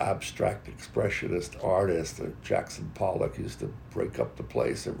haunt of abstract expressionist artists. Jackson Pollock used to break up the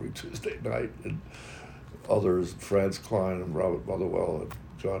place every Tuesday night, and others, Franz Klein and Robert Motherwell and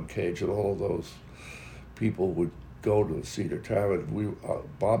John Cage, and all of those people would go to the Cedar Tavern.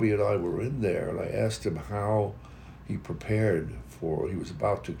 Bobby and I were in there, and I asked him how he prepared for. He was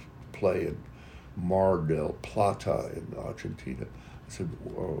about to play in Mar del Plata in Argentina. I said,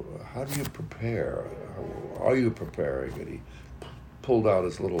 well, how do you prepare? How are you preparing? And he pulled out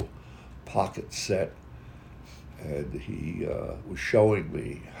his little pocket set, and he was showing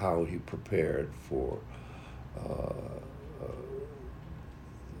me how he prepared for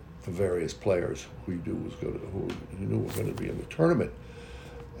the various players who he knew were going to be in the tournament,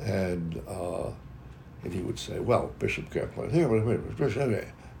 and he would say, "Well, Bishop can't play here. Bishop."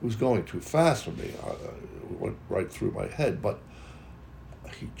 It was going too fast for me. It went right through my head, but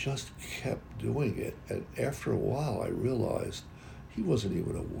he just kept doing it, and after a while, I realized he wasn't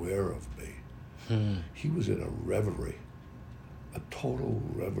even aware of me. He was in a reverie, a total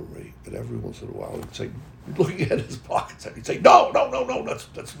reverie, and every once in a while he'd say, looking at his pockets, he'd say, no,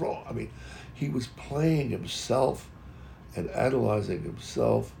 that's wrong. I mean, he was playing himself and analyzing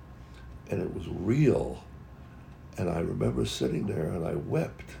himself, and it was real. And I remember sitting there and I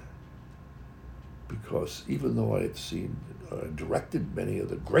wept, because even though I had directed many of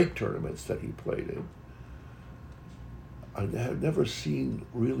the great tournaments that he played in, I had never seen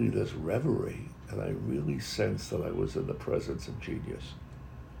really this reverie, and I really sensed that I was in the presence of genius.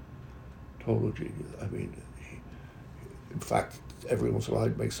 Total genius. I mean, in fact, every once in a while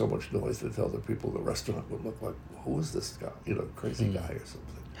I'd make so much noise that other people in the restaurant would look like, who is this guy? Crazy guy or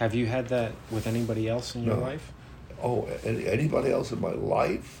something. Have you had that with anybody else in your life? Oh, anybody else in my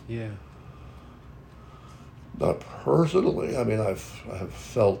life? Yeah. Not personally. I mean, I've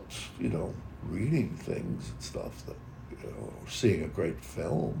felt, reading things and stuff that, seeing a great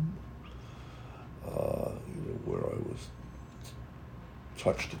film, where I was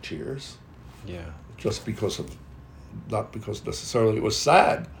touched to tears. Yeah. Just not because necessarily it was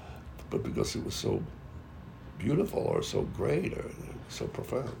sad, but because it was so beautiful or so great or so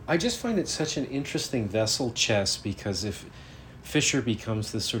profound. I just find it such an interesting vessel, chess, because if Fischer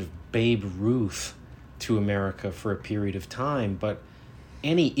becomes this sort of Babe Ruth to America for a period of time, but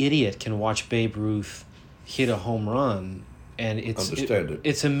any idiot can watch Babe Ruth hit a home run and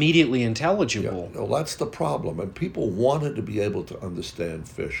it's immediately intelligible. Yeah, no, that's the problem. And people wanted to be able to understand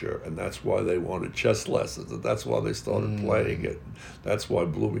Fischer, and that's why they wanted chess lessons, and that's why they started playing it. That's why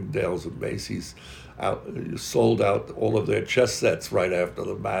Bloomingdale's and Macy's sold out all of their chess sets right after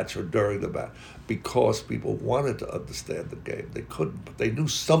the match or during the match, because people wanted to understand the game. They couldn't, but they knew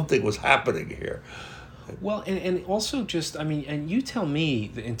something was happening here. Well, and also just, and you tell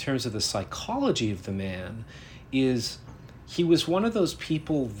me, in terms of the psychology of the man, is he was one of those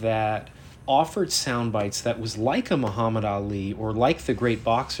people that offered sound bites that was like a Muhammad Ali or like the great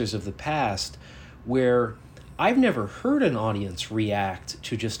boxers of the past, where I've never heard an audience react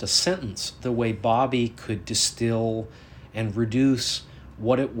to just a sentence the way Bobby could distill and reduce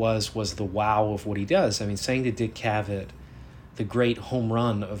what it was the wow of what he does. Saying to Dick Cavett, the great home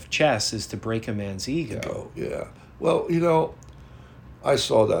run of chess is to break a man's ego. Yeah. Well, I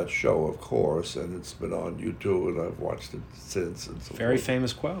saw that show, of course, and it's been on YouTube, and I've watched it since. And so Very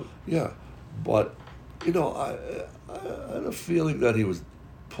famous quote. Yeah, but I had a feeling that he was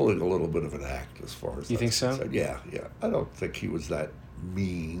pulling a little bit of an act as far as you think so? Concerned. Yeah. I don't think he was that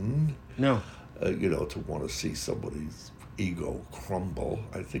mean. No. To want to see somebody's ego crumble.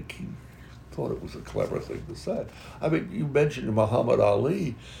 I think he thought it was a clever thing to say. You mentioned Muhammad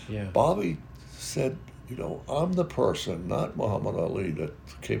Ali. Yeah. Bobby said, I'm the person, not Muhammad Ali, that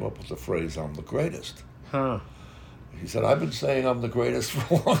came up with the phrase, I'm the greatest. Huh. He said, I've been saying I'm the greatest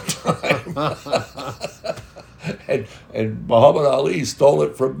for a long time. and Muhammad Ali stole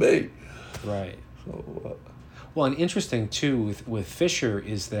it from me. Right. So, well, and interesting, too, with Fischer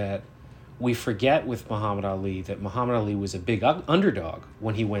is that we forget with Muhammad Ali that Muhammad Ali was a big underdog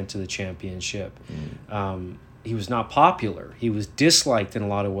when he went to the championship. He was not popular. He was disliked in a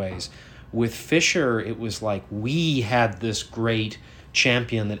lot of ways. With Fischer, it was like we had this great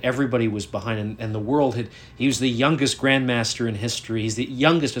champion that everybody was behind, and the world he was the youngest grandmaster in history. He's the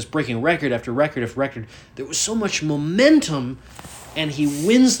youngest, just breaking record after record after record. There was so much momentum, and he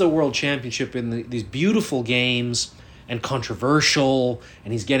wins the world championship in these beautiful games, and controversial,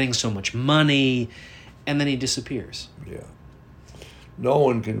 and he's getting so much money, and then he disappears. Yeah. No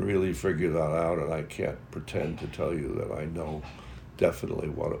one can really figure that out, and I can't pretend to tell you that I know definitely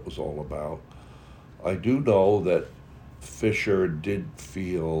what it was all about. I do know that Fischer did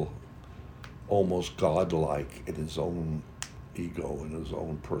feel almost godlike in his own ego and his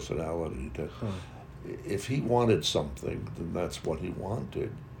own personality, that if he wanted something, then that's what he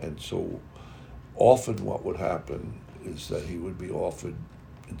wanted. And so often what would happen is that he would be offered,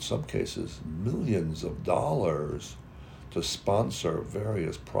 in some cases, millions of dollars to sponsor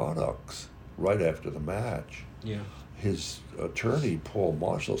various products right after the match. Yeah. His attorney, Paul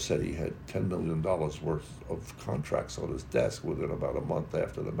Marshall, said he had $10 million worth of contracts on his desk within about a month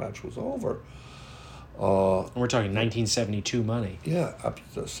after the match was over. We're talking 1972 money. Yeah, up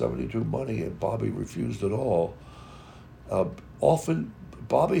to 72 money, and Bobby refused it all. Often,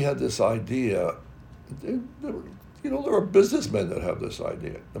 Bobby had this idea. There are businessmen that have this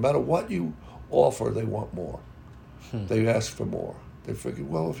idea. No matter what you offer, they want more. They ask for more. They figure,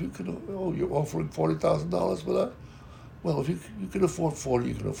 well, if you can, you're offering $40,000 for that? Well, if you can afford 40,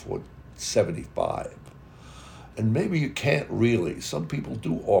 you can afford 75. And maybe you can't really. Some people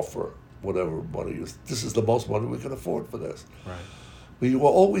do offer whatever money is. This is the most money we can afford for this. Right. But you will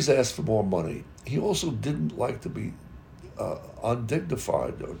always ask for more money. He also didn't like to be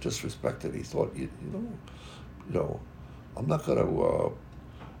undignified or disrespected. He thought, I'm not going to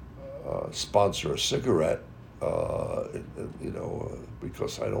sponsor a cigarette,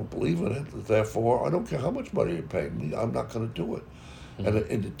 because I don't believe in it. Therefore, I don't care how much money you're paying me. I'm not going to do it. And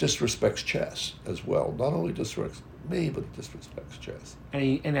it disrespects chess as well. Not only disrespects me, but it disrespects chess.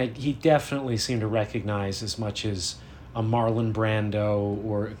 And he definitely seemed to recognize, as much as a Marlon Brando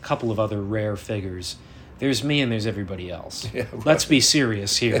or a couple of other rare figures, there's me and there's everybody else. Yeah, right. Let's be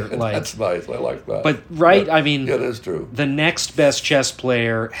serious here. That's nice. I like that. But right, yeah, I mean, yeah, that's true. The next best chess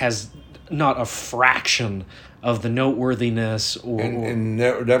player has not a fraction of the noteworthiness, and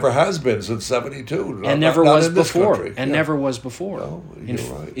never has been since '72, and never was before, country. and never was before. No, you're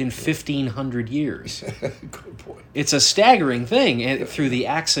right. In 1,500 years. Good point. It's a staggering thing, and through the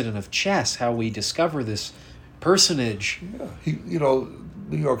accident of chess, how we discover this personage. Yeah,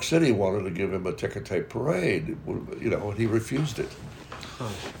 New York City wanted to give him a ticker tape parade, and he refused it. Huh.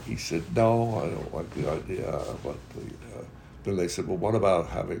 He said, "No, I don't like the idea." But then they said, "Well, what about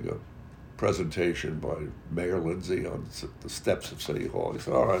having a presentation by Mayor Lindsay on the steps of City Hall?" He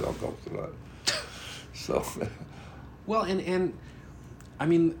said, "All right, I'll go to that." So, well, and I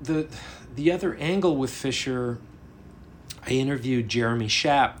mean the other angle with Fischer, I interviewed Jeremy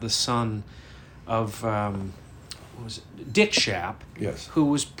Schaap, the son of Dick Schaap, yes, who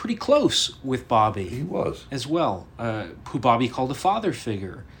was pretty close with Bobby. He was as well, who Bobby called a father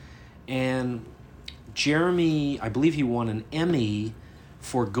figure, and Jeremy, I believe he won an Emmy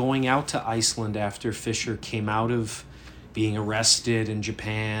for going out to Iceland after Fischer came out of being arrested in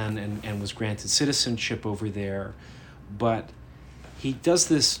Japan and was granted citizenship over there. But he does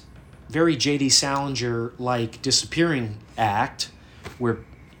this very J.D. Salinger-like disappearing act where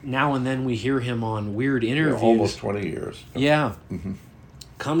now and then we hear him on weird interviews. Almost 20 years. Yeah. Mm-hmm.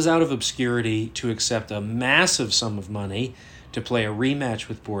 Comes out of obscurity to accept a massive sum of money to play a rematch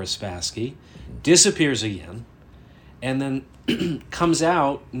with Boris Spassky, disappears again, and then comes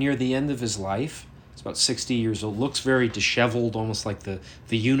out near the end of his life. He's about 60 years old, looks very disheveled, almost like the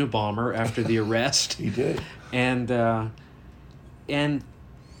Unabomber after the arrest. He did. And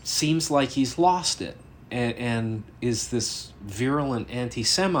seems like he's lost it, and is this virulent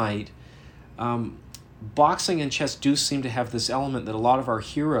anti-Semite. Boxing and chess do seem to have this element that a lot of our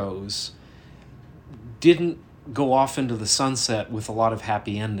heroes didn't go off into the sunset with a lot of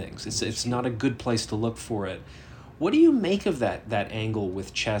happy endings. It's not a good place to look for it. What do you make of that angle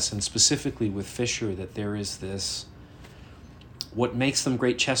with chess, and specifically with Fischer, that there is this, what makes them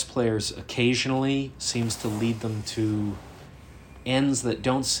great chess players occasionally seems to lead them to ends that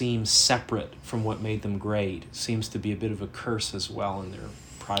don't seem separate from what made them great, seems to be a bit of a curse as well in their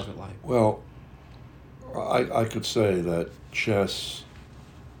private life? Well, I could say that chess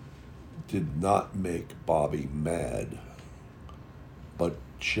did not make Bobby mad, but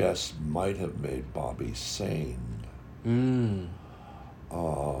chess might have made Bobby sane.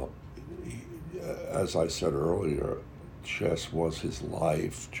 As I said earlier, chess was his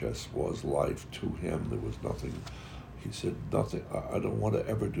life. Chess was life to him. There was nothing. He said, nothing. I don't want to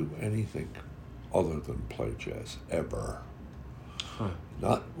ever do anything other than play chess, ever. Huh.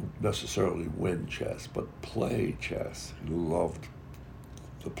 Not necessarily win chess, but play chess. He loved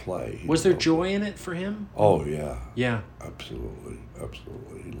the play. Was there joy in it for him? Oh, yeah. Yeah. Absolutely.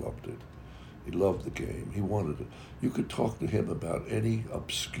 He loved it. He loved the game. He wanted it. You could talk to him about any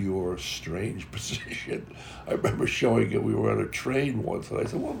obscure, strange position. I remember showing him, we were on a train once, and I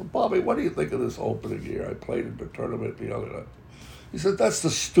said, well, Bobby, what do you think of this opening here? I played in the tournament the other night. He said, that's the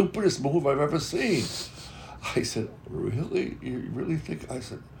stupidest move I've ever seen. I said, really? You really think? I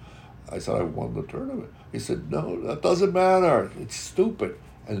said, I won the tournament. He said, no, that doesn't matter. It's stupid.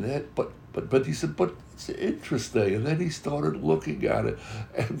 And then, but he said, but it's interesting. And then he started looking at it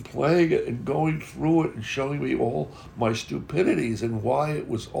and playing it and going through it and showing me all my stupidities and why it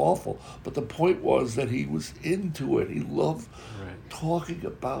was awful. But the point was that he was into it. He loved talking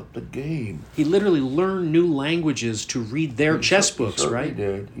about the game. He literally learned new languages to read their chess books, right?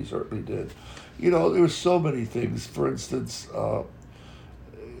 He certainly did. You know, there were so many things. For instance,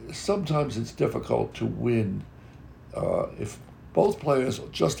 sometimes it's difficult to win if both players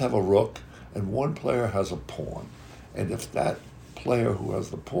just have a rook and one player has a pawn. And if that player who has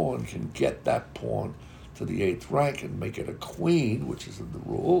the pawn can get that pawn to the 8th rank and make it a queen, which is in the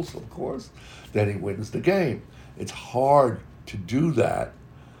rules, of course, then he wins the game. It's hard to do that.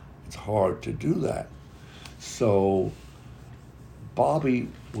 So Bobby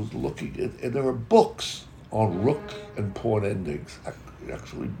was looking at, and there are books on rook and pawn endings,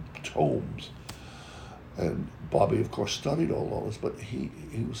 actually tomes. And Bobby, of course, studied all this, but he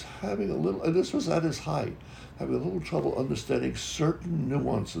was having a little, and this was at his height, having a little trouble understanding certain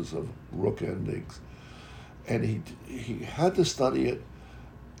nuances of rook endings. And he had to study it,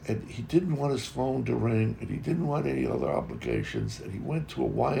 and he didn't want his phone to ring, and he didn't want any other obligations, and he went to a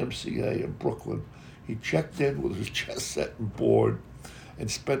YMCA in Brooklyn. He checked in with his chess set and board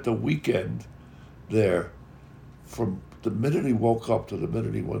and spent a weekend there from the minute he woke up to the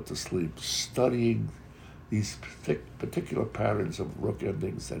minute he went to sleep, studying these particular patterns of rook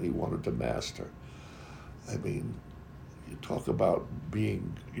endings that he wanted to master. I mean, you talk about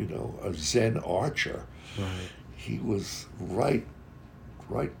being, a Zen archer. Right. He was right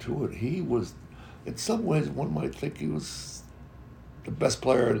to it. He was, in some ways, one might think he was the best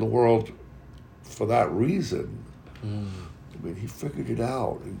player in the world for that reason. I mean, he figured it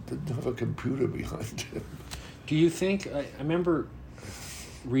out. He didn't have a computer behind him. Do you think, I remember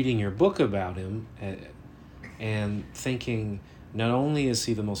reading your book about him and thinking, not only is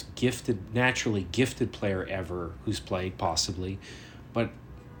he the most naturally gifted player ever who's played, possibly, but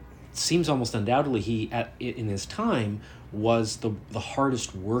it seems almost undoubtedly he, in his time, was the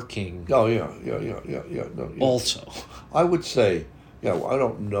hardest working. Oh, yeah. No, yeah. Also. I would say, I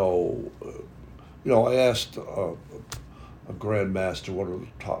don't know. I asked a grandmaster, one of the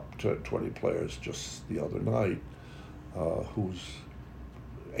top 20 players, just the other night, who's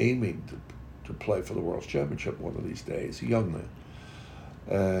aiming to play for the World Championship one of these days, a young man.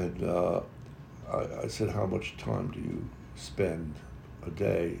 And I said, how much time do you spend a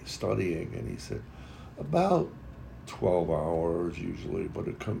day studying? And he said, about 12 hours usually, but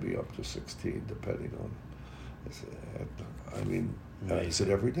it can be up to 16 depending on. I said, I said,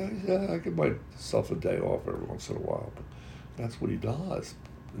 every day? Yeah, I give myself a day off every once in a while, but that's what he does.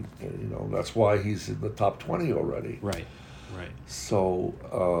 That's why he's in the top 20 already. Right.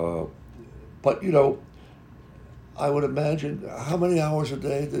 So, but I would imagine, how many hours a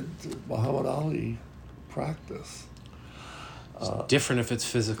day did Muhammad Ali practice? It's different if it's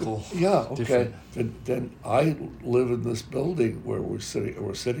physical. Yeah, okay. Then I live in this building where we're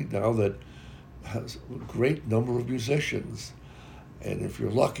sitting now that has a great number of musicians. And if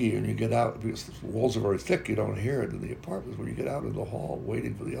you're lucky and you get out, because the walls are very thick, you don't hear it in the apartments. When you get out in the hall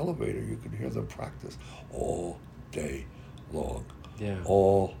waiting for the elevator, you can hear them practice all day long. Yeah.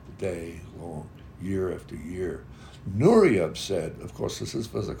 All day long, year after year. Nureyev said, of course this is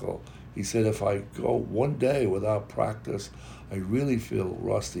physical, he said, if I go one day without practice, I really feel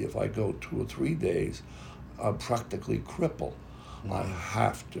rusty. If I go 2 or 3 days, I'm practically crippled. I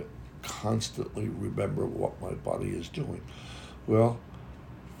have to constantly remember what my body is doing. Well,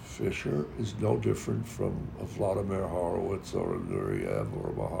 Fischer is no different from a Vladimir Horowitz or a Nureyev or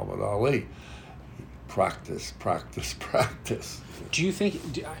a Muhammad Ali. Practice. Do you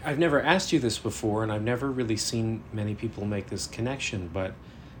think, I've never asked you this before, and I've never really seen many people make this connection, but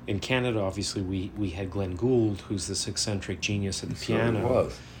in Canada, obviously, we had Glenn Gould, who's this eccentric genius at the piano.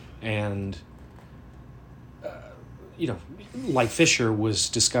 Was. And, like Fischer was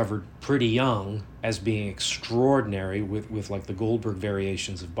discovered pretty young as being extraordinary with like the Goldberg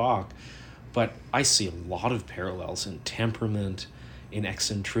variations of Bach. But I see a lot of parallels in temperament, in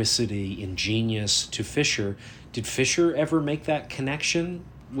eccentricity, in genius to Fischer. Did Fischer ever make that connection?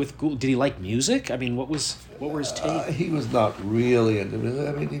 with Gould? Did he like music? I mean, what were his tastes? He was not really into music.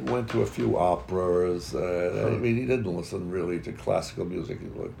 I mean, he went to a few operas. I mean, he didn't listen really to classical music. He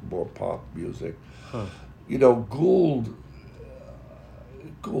liked more pop music. Huh. You know, Gould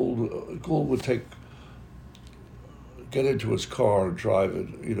would get into his car and drive it,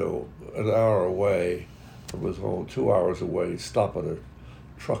 an hour away. It was home 2 hours away. Stop at a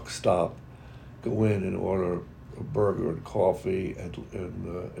truck stop, go in and order a burger and coffee,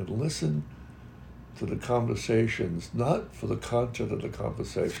 and listen to the conversations, not for the content of the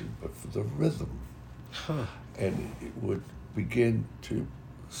conversation, but for the rhythm. Huh. And it would begin to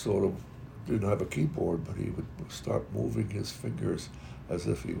sort of, didn't have a keyboard, but he would start moving his fingers as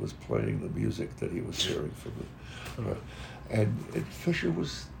if he was playing the music that he was hearing from the. And Fischer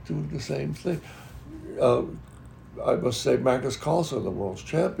was doing the same thing. I must say, Magnus Carlsen, the world's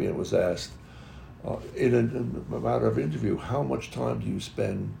champion, was asked in a matter of interview, how much time do you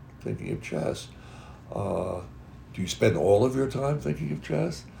spend thinking of chess? Do you spend all of your time thinking of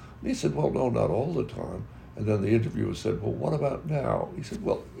chess? And he said, well, no, not all the time. And then the interviewer said, well, what about now? He said,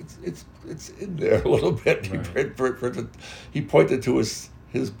 well, it's in there a little bit. Right. He pointed to his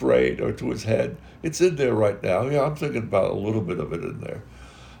brain or to his head. It's in there right now. Yeah, I'm thinking about a little bit of it in there.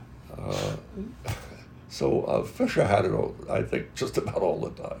 So Fischer had it, I think, just about all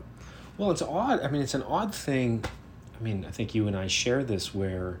the time. Well, it's odd. I mean, it's an odd thing. I mean, I think you and I share this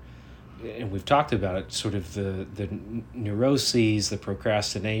where, and we've talked about it, sort of the neuroses, the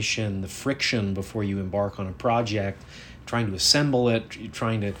procrastination, the friction before you embark on a project, trying to assemble it,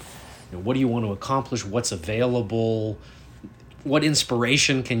 trying to, what do you want to accomplish, what's available, what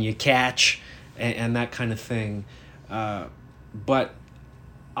inspiration can you catch, and that kind of thing. But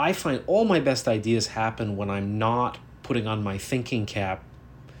I find all my best ideas happen when I'm not putting on my thinking cap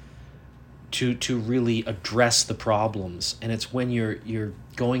to really address the problems. And it's when you're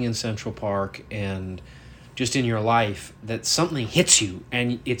going in Central Park and just in your life that something hits you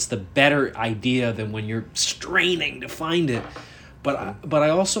and it's the better idea than when you're straining to find it. But I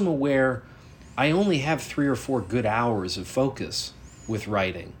also am aware I only have 3 or 4 good hours of focus with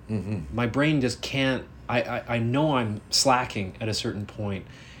writing. Mm-hmm. My brain just can't, I know I'm slacking at a certain point.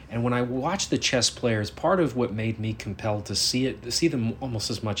 And when I watch the chess players, part of what made me compelled to see them almost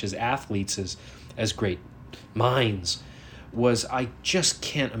as much as athletes as great minds, was I just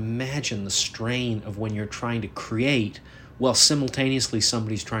can't imagine the strain of when you're trying to create while simultaneously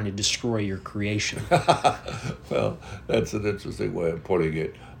somebody's trying to destroy your creation. Well, that's an interesting way of putting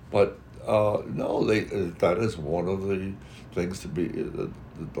it. But no, that is one of the things to be,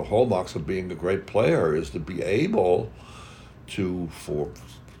 the hallmarks of being a great player is to be able to, for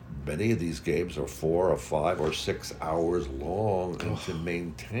many of these games are 4 or 5 or 6 hours long, and to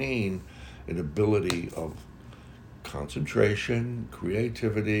maintain an ability of concentration,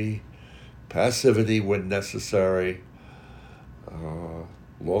 creativity, passivity when necessary,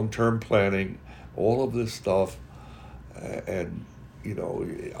 long-term planning, all of this stuff. And,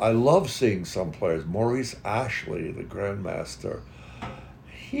 I love seeing some players. Maurice Ashley, the grandmaster,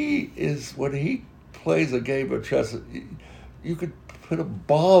 when he plays a game of chess, you could put a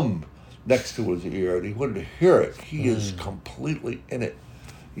bomb next to his ear and he wouldn't hear it. He is completely in it.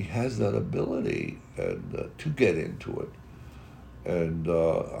 He has that ability to get into it. And,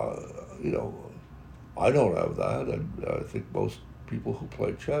 I don't have that, and I think most people who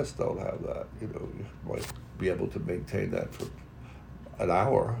play chess don't have that. You might be able to maintain that for an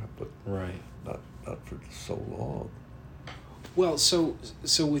hour, but right. not for so long. Well, so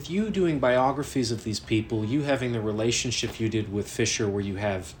with you doing biographies of these people, you having the relationship you did with Fischer where you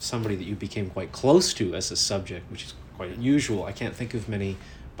have somebody that you became quite close to as a subject, which is quite unusual. I can't think of many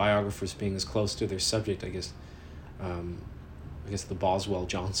biographers being as close to their subject. I guess the Boswell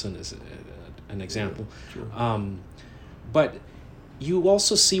Johnson is an example. Yeah, sure. But you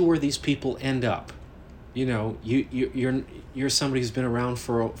also see where these people end up. You're somebody who's been around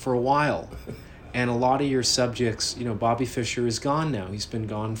for a while. And a lot of your subjects, Bobby Fischer is gone now. He's been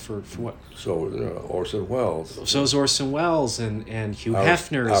gone for what? So Orson Welles. So is Orson Welles and Hugh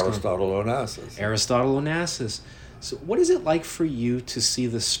Hefner. Aristotle Onassis. Aristotle Onassis. So what is it like for you to see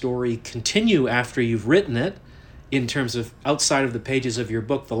the story continue after you've written it, in terms of outside of the pages of your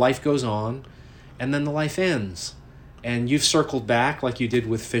book, the life goes on, and then the life ends? And you've circled back like you did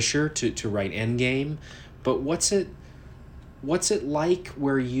with Fischer to write Endgame. But what's it like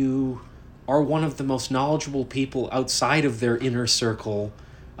where you are one of the most knowledgeable people outside of their inner circle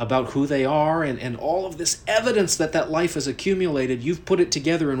about who they are and all of this evidence that life has accumulated, you've put it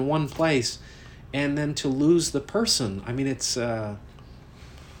together in one place, and then to lose the person? I mean, it's, I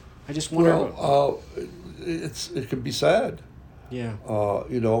just wonder. Well, it can be sad. Yeah.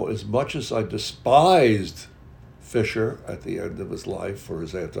 As much as I despised Fisher at the end of his life for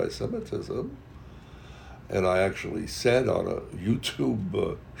his anti-Semitism, and I actually said on a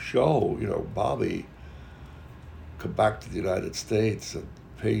YouTube show, Bobby, come back to the United States and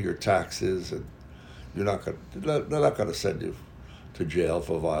pay your taxes, and they're not going to send you to jail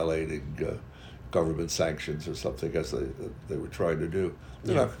for violating government sanctions or something, as they were trying to do.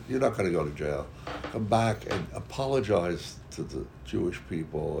 You're not going to go to jail. Come back and apologize to the Jewish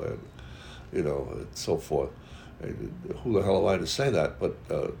people, and so forth. And who the hell am I to say that?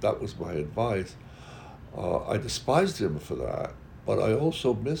 But that was my advice. I despised him for that, but I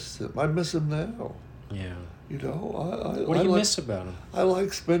also miss him. I miss him now. Yeah. What do you miss about him? I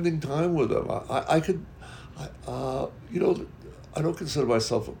like spending time with him. I don't consider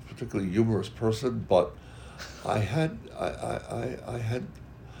myself a particularly humorous person, but I had a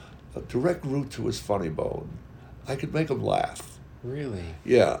direct route to his funny bone. I could make him laugh. Really?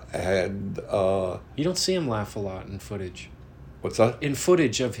 Yeah, and you don't see him laugh a lot in footage. What's that? In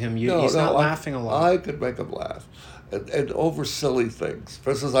footage of him, he's not laughing a lot. I could make him laugh, and over silly things.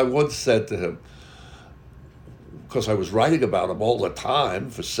 For instance, I once said to him, because I was writing about him all the time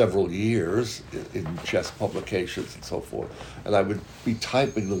for several years in chess publications and so forth, and I would be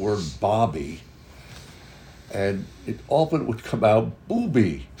typing the word Bobby, and it often would come out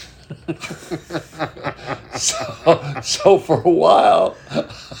Booby. So for a while,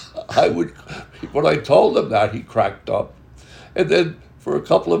 when I told him that, he cracked up. And then for a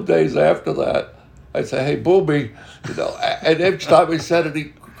couple of days after that, I'd say, "Hey, Booby," and each time he said it,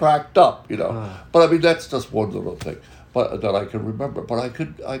 he cracked up, But I mean, that's just one little thing, but that I can remember. But I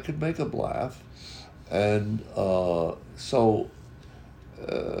could make him laugh, and I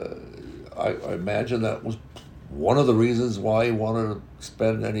imagine that was one of the reasons why he wanted to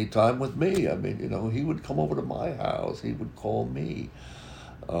spend any time with me. I mean, he would come over to my house. He would call me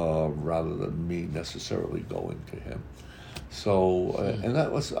rather than me necessarily going to him. So, and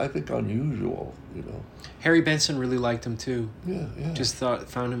that was, I think, unusual, Harry Benson really liked him too. Yeah. Just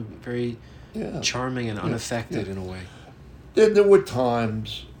found him very charming and unaffected in a way. Then there were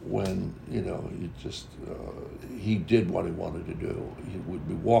times when, he did what he wanted to do. He would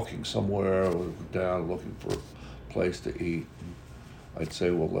be walking somewhere or down looking for a place to eat. I'd say,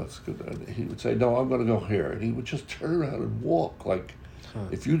 well, let's go. And he would say, no, I'm going to go here. And he would just turn around and walk. Like,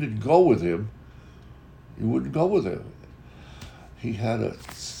 if you didn't go with him, you wouldn't go with him. He had a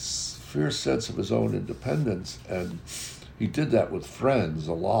fierce sense of his own independence, and he did that with friends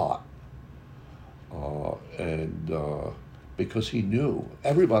a lot. Because he knew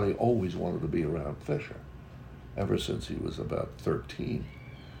everybody always wanted to be around Fisher, ever since he was about 13,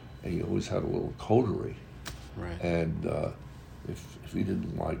 and he always had a little coterie. Right. And if he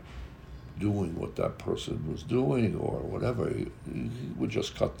didn't like doing what that person was doing or whatever, he would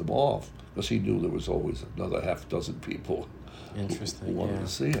just cut them off, because he knew there was always another half dozen people who wanted to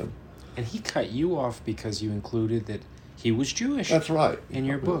see him. And he cut you off because you included that he was Jewish. That's right. In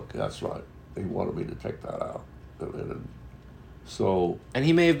your book. That's right. He wanted me to take that out. And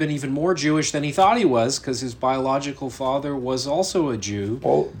he may have been even more Jewish than he thought he was, because his biological father was also a Jew.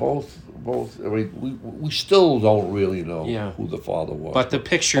 Both. I mean, we still don't really know who the father was. But the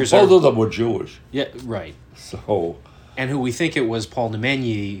pictures both of them were Jewish. Yeah, right. So. And who we think it was, Paul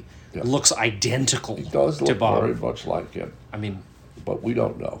Nemenyi, looks identical to Bob. He does look very much like him. I mean, but we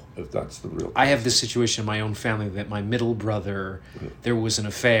don't know if that's the real case. I have this situation in my own family that my middle brother, there was an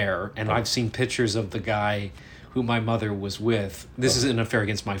affair, and I've seen pictures of the guy who my mother was with. This is an affair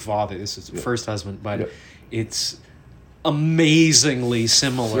against my father. This is the first husband, but it's amazingly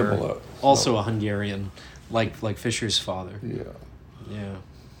similar. Also a Hungarian, like Fisher's father. Yeah.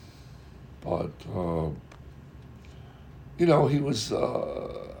 But he was.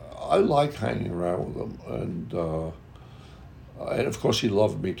 I liked hanging around with him, and of course he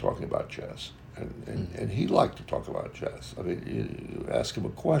loved me talking about chess, and he liked to talk about chess. I mean, you ask him a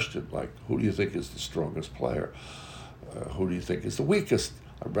question like, "Who do you think is the strongest player? Who do you think is the weakest?"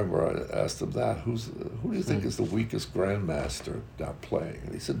 I remember I asked him that. Who do you think is the weakest grandmaster now playing?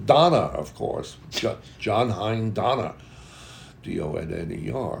 And he said, Donner, of course. John Hein Donner.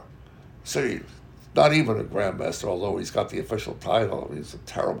 Donner. So he's not even a grandmaster, although he's got the official title. I mean, he's a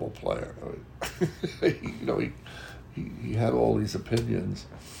terrible player. I mean, he had all these opinions.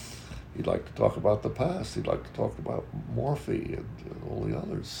 He'd like to talk about the past. He'd like to talk about Morphy and all the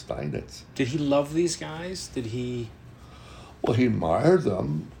others, Steinitz. Did he love these guys? Did he... Well, he admired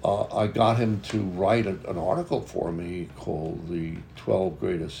them. I got him to write an article for me called The 12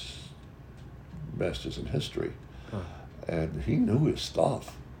 Greatest Masters in History. And he knew his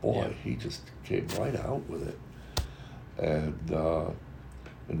stuff. Boy, he just came right out with it. And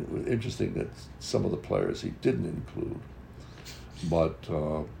it was interesting that some of the players he didn't include, but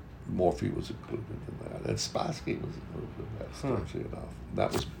Morphy was included in that, and Spassky was included in that. Strangely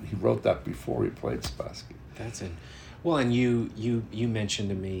enough, he wrote that before he played Spassky. That's it. Well, and you mentioned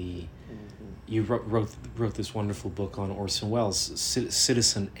to me, you wrote this wonderful book on Orson Welles,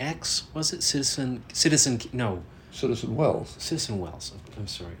 Citizen X, was it? Citizen Wells. Citizen Wells. I'm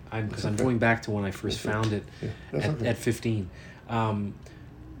sorry, because I'm going back to when I first found it at 15. And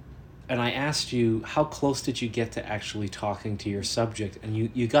I asked you, how close did you get to actually talking to your subject? And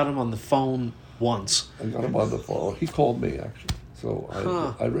you got him on the phone once. I got him on the phone. He called me, actually. So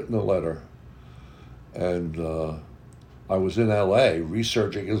I written a letter, and I was in L.A.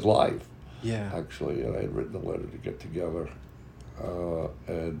 researching his life. Yeah. Actually, and I had written a letter to get together.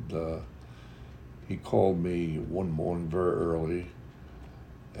 And he called me one morning very early,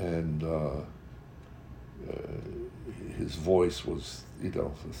 and his voice was,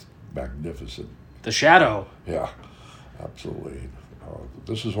 this magnificent. The Shadow. Yeah, absolutely.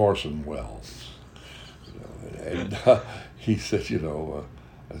 This is Orson Welles. And he said, I said,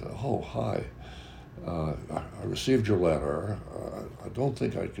 oh, hi. I received your letter. I don't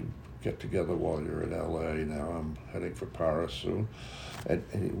think I can get together while you're in L.A. now. I'm heading for Paris soon. And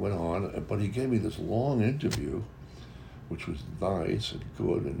he went on, but he gave me this long interview, which was nice and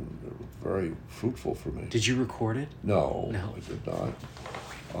good and very fruitful for me. Did you record it? No. I did not.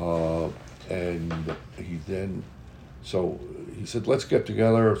 And he said, let's get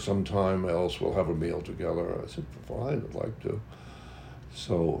together sometime else. We'll have a meal together. I said, fine, I'd like to.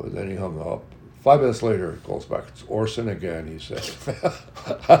 So then he hung up. 5 minutes later, he calls back. It's Orson again, he said.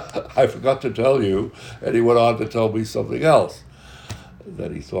 I forgot to tell you. And he went on to tell me something else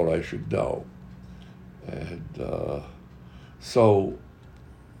that he thought I should know. And so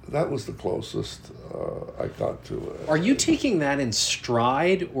that was the closest I got to it. Are you taking that in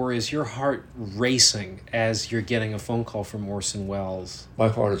stride, or is your heart racing as you're getting a phone call from Orson Welles? My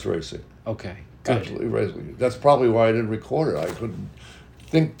heart is racing. Okay, good. Absolutely racing. That's probably why I didn't record it. I couldn't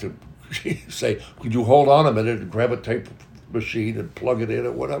think to say, could you hold on a minute and grab a tape machine and plug it in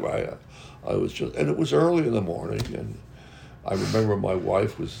or whatever. I was just, and it was early in the morning, and I remember my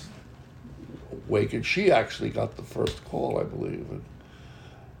wife was awake, and she actually got the first call, I believe, and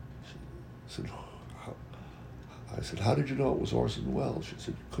I said, how did you know it was Orson Welles? She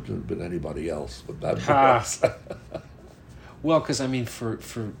said, it couldn't have been anybody else but that voice. Well, because, I mean, for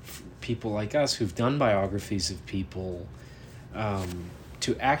people like us who've done biographies of people,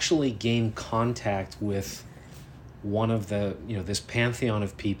 to actually gain contact with one of the, this pantheon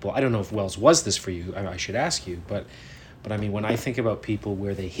of people, I don't know if Welles was this for you, I should ask you, but I mean, when I think about people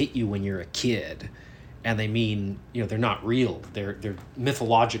where they hit you when you're a kid, and they mean, they're not real, they're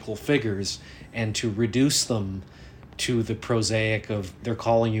mythological figures, and to reduce them to the prosaic of they're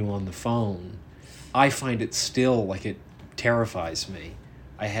calling you on the phone, I find it still, like, it terrifies me.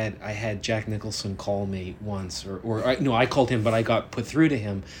 I had Jack Nicholson call me once, I called him, but I got put through to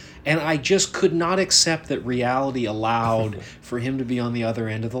him, and I just could not accept that reality allowed for him to be on the other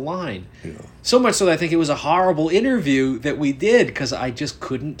end of the line. Yeah. So much so that I think it was a horrible interview that we did, because I just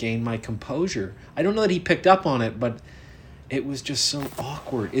couldn't gain my composure. I don't know that he picked up on it, but it was just so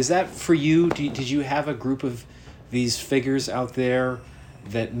awkward. Is that for you? Did you have a group of these figures out there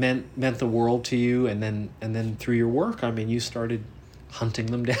that meant the world to you, and then through your work, I mean, you started hunting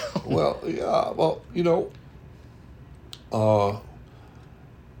them down? Well, yeah. Well,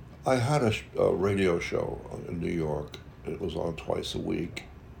 I had a radio show in New York. It was on twice a week.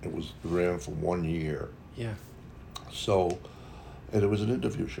 It ran for 1 year. Yeah. So, and it was an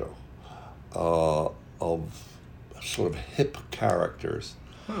interview show of sort of hip characters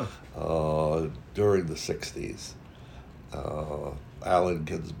during the 60s. Allen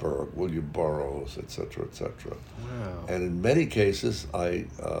Ginsberg, William Burroughs, etc., etc. Wow. And in many cases,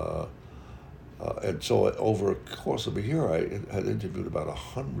 and so over a course of a year, I had interviewed about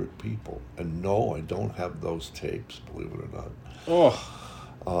 100 people. And no, I don't have those tapes, believe it or not. Oh.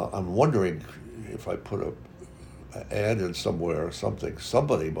 I'm wondering if I put an ad in somewhere or something.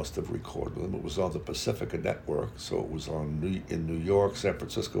 Somebody must have recorded them. It was on the Pacifica Network, so it was in New York, San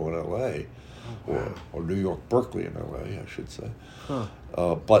Francisco, and L.A., or New York, Berkeley, and L.A., I should say. Huh.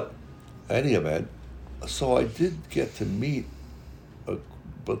 But any event, so I did get to meet,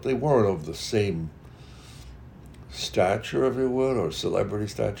 but they weren't of the same stature, if you would, or celebrity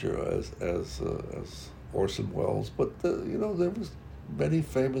stature as Orson Welles. But there was many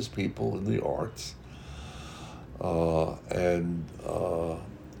famous people in the arts, and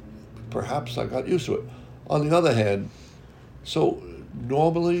perhaps I got used to it. On the other hand, so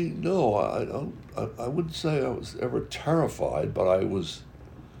Normally, no. I don't. I wouldn't say I was ever terrified, but I was.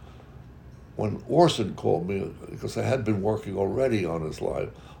 When Orson called me, because I had been working already on his life,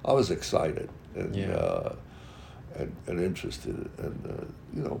 I was excited and Yeah. and interested, and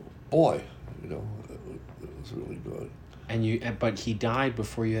boy, it was really good. But he died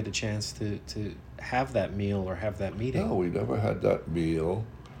before you had a chance to have that meal or have that meeting. No, we never had that meal.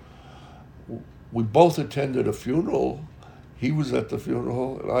 We both attended a funeral. He was at the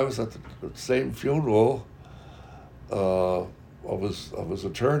funeral, and I was at the same funeral of his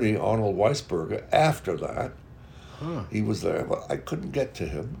attorney, Arnold Weisberger. After that, Huh. he was there, but I couldn't get to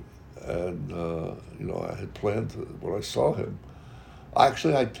him. And, I had planned to, when I saw him.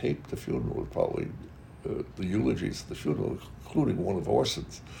 Actually, I taped the funeral, probably the eulogies at the funeral, including one of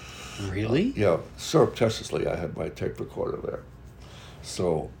Orson's. Really? Yeah, surreptitiously, I had my tape recorder there.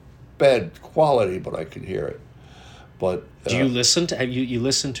 So, bad quality, but I could hear it. But Do you listen to? Have you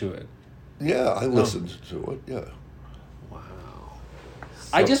listened to it? yeah, I listened to it. Yeah. Wow.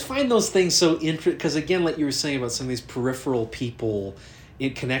 I just find those things so interesting because, again, like you were saying about some of these peripheral people,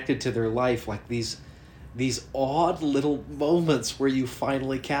 connected to their life, like these odd little moments where you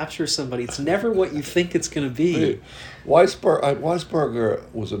finally capture somebody. It's never what you think it's going to be.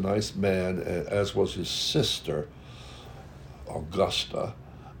 Weisberger was a nice man, as was his sister, Augusta,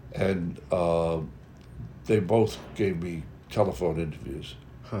 and they both gave me telephone interviews.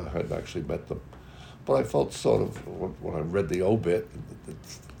 Huh. I hadn't actually met them. But I felt sort of, when I read the obit, it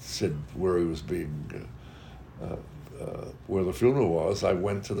said where he was being, where the funeral was, I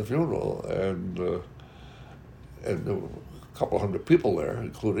went to the funeral, and there were a couple hundred people there,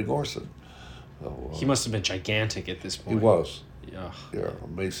 including Orson. So, He must have been gigantic at this he point. was, Yeah. yeah, a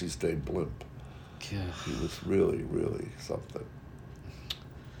Macy's Day blimp. Yeah. He was really, really something.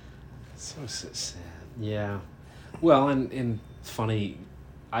 So sad. Yeah. Well, and funny,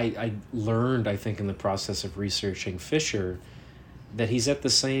 I learned, I think, in the process of researching Fisher, that he's at the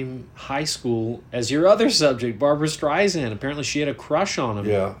same high school as your other subject, Barbara Streisand. Apparently she had a crush on him.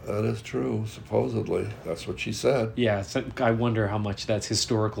 Yeah, that is true, supposedly. That's what she said. Yeah, so I wonder how much that's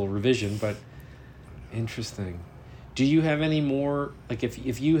historical revision, but interesting. Do you have any more, like if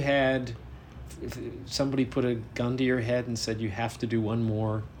somebody put a gun to your head and said you have to do one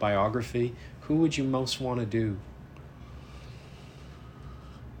more biography, who would you most want to do?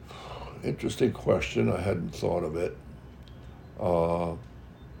 Interesting question. I hadn't thought of it.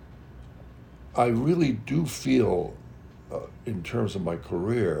 I really do feel, in terms of my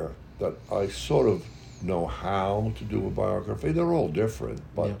career, that I sort of know how to do a biography. They're all different,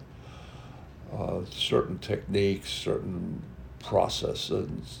 but certain techniques, certain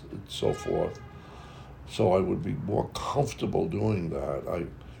processes, and so forth. So I would be more comfortable doing that. I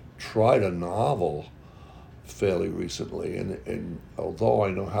tried a novel fairly recently, and although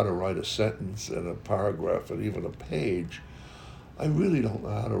I know how to write a sentence and a paragraph and even a page, I really don't know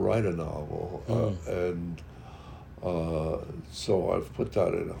how to write a novel. And so I've put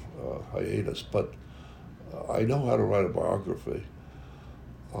that in a hiatus, but I know how to write a biography.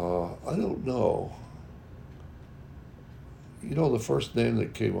 I don't know. You know, the first name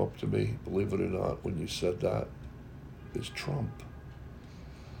that came up to me, believe it or not, when you said that, is Trump.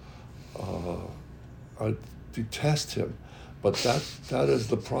 I detest him, but that is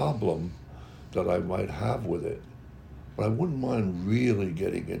the problem that I might have with it. But I wouldn't mind really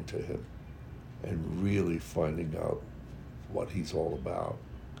getting into him and really finding out what he's all about,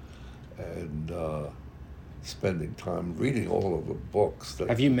 and spending time reading all of the books.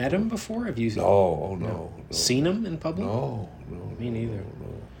 Have you met him before? Have you? No. Seen him in public? No. Me neither. No.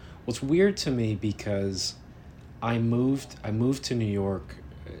 Well, it's weird to me because I moved to New York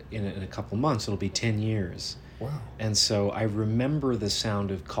in a couple months. It'll be 10 years. Wow. And so I remember the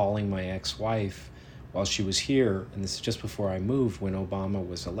sound of calling my ex-wife while she was here, and this is just before I moved when Obama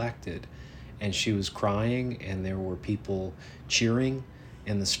was elected, and she was crying, and there were people cheering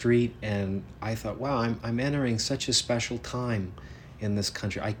in the street, and I thought, wow, I'm entering such a special time in this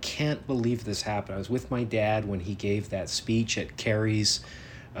country. I can't believe this happened. I was with my dad when he gave that speech at Kerry's,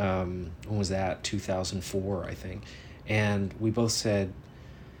 when was that, 2004, I think, and we both said,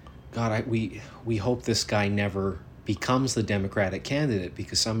 God, we hope this guy never becomes the Democratic candidate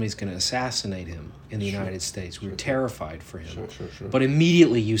because somebody's going to assassinate him in the United States. We were terrified for him. Sure. But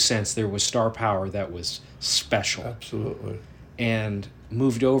immediately you sensed there was star power that was special. Absolutely. And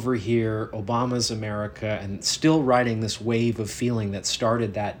moved over here, Obama's America, and still riding this wave of feeling that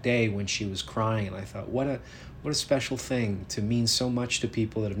started that day when she was crying. And I thought, what a special thing to mean so much to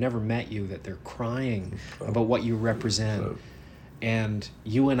people that have never met you, that they're crying about what you represent. And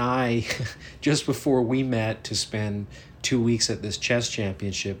you and I, just before we met to spend 2 weeks at this chess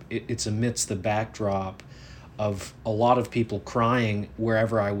championship, it's amidst the backdrop of a lot of people crying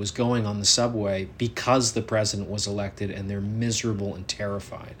wherever I was going on the subway because the president was elected, and they're miserable and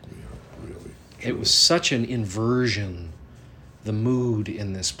terrified. Yeah, really. It was such an inversion, the mood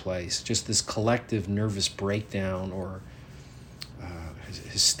in this place, just this collective nervous breakdown or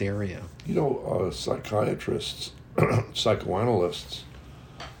hysteria. You know, psychiatrists, psychoanalysts,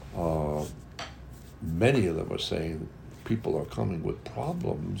 many of them are saying people are coming with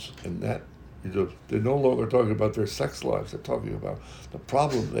problems, and that they're no longer talking about their sex lives. They're talking about the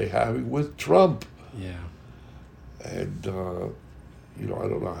problem they have with Trump. Yeah. And, I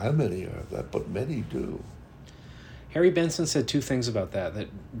don't know how many have that, but many do. Harry Benson said 2 things about that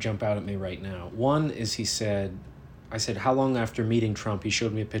jump out at me right now. One is I said, how long after meeting Trump? He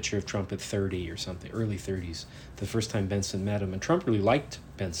showed me a picture of Trump at 30 or something, early 30s, the first time Benson met him. And Trump really liked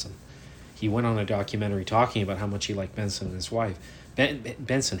Benson. He went on a documentary talking about how much he liked Benson and his wife.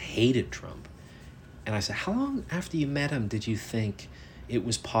 Benson hated Trump. And I said, how long after you met him did you think it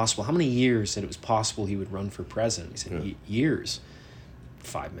was possible? How many years that it was possible he would run for president? He said, years.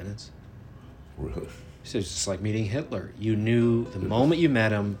 5 minutes. Really? He said, it's just like meeting Hitler. You knew the moment you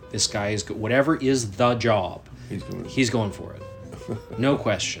met him, this guy is, whatever is the job, he's going for it. No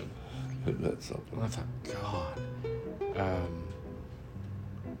question. That's something. And I thought, God.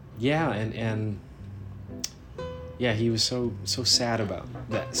 Yeah, and yeah, he was so sad about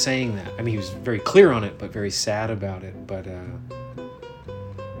that, saying that. I mean, he was very clear on it, but very sad about it. But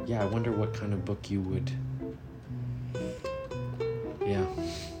yeah, I wonder what kind of book you would,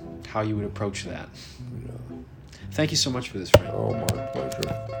 how you would approach that. Yeah. Thank you so much for this, Frank. Oh, my pleasure.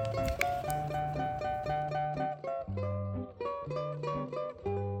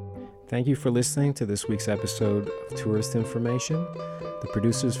 Thank you for listening to this week's episode of Tourist Information. The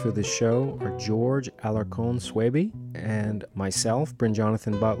producers for this show are George Alarcon Swaby and myself, Bryn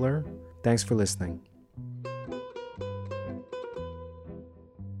Jonathan Butler. Thanks for listening.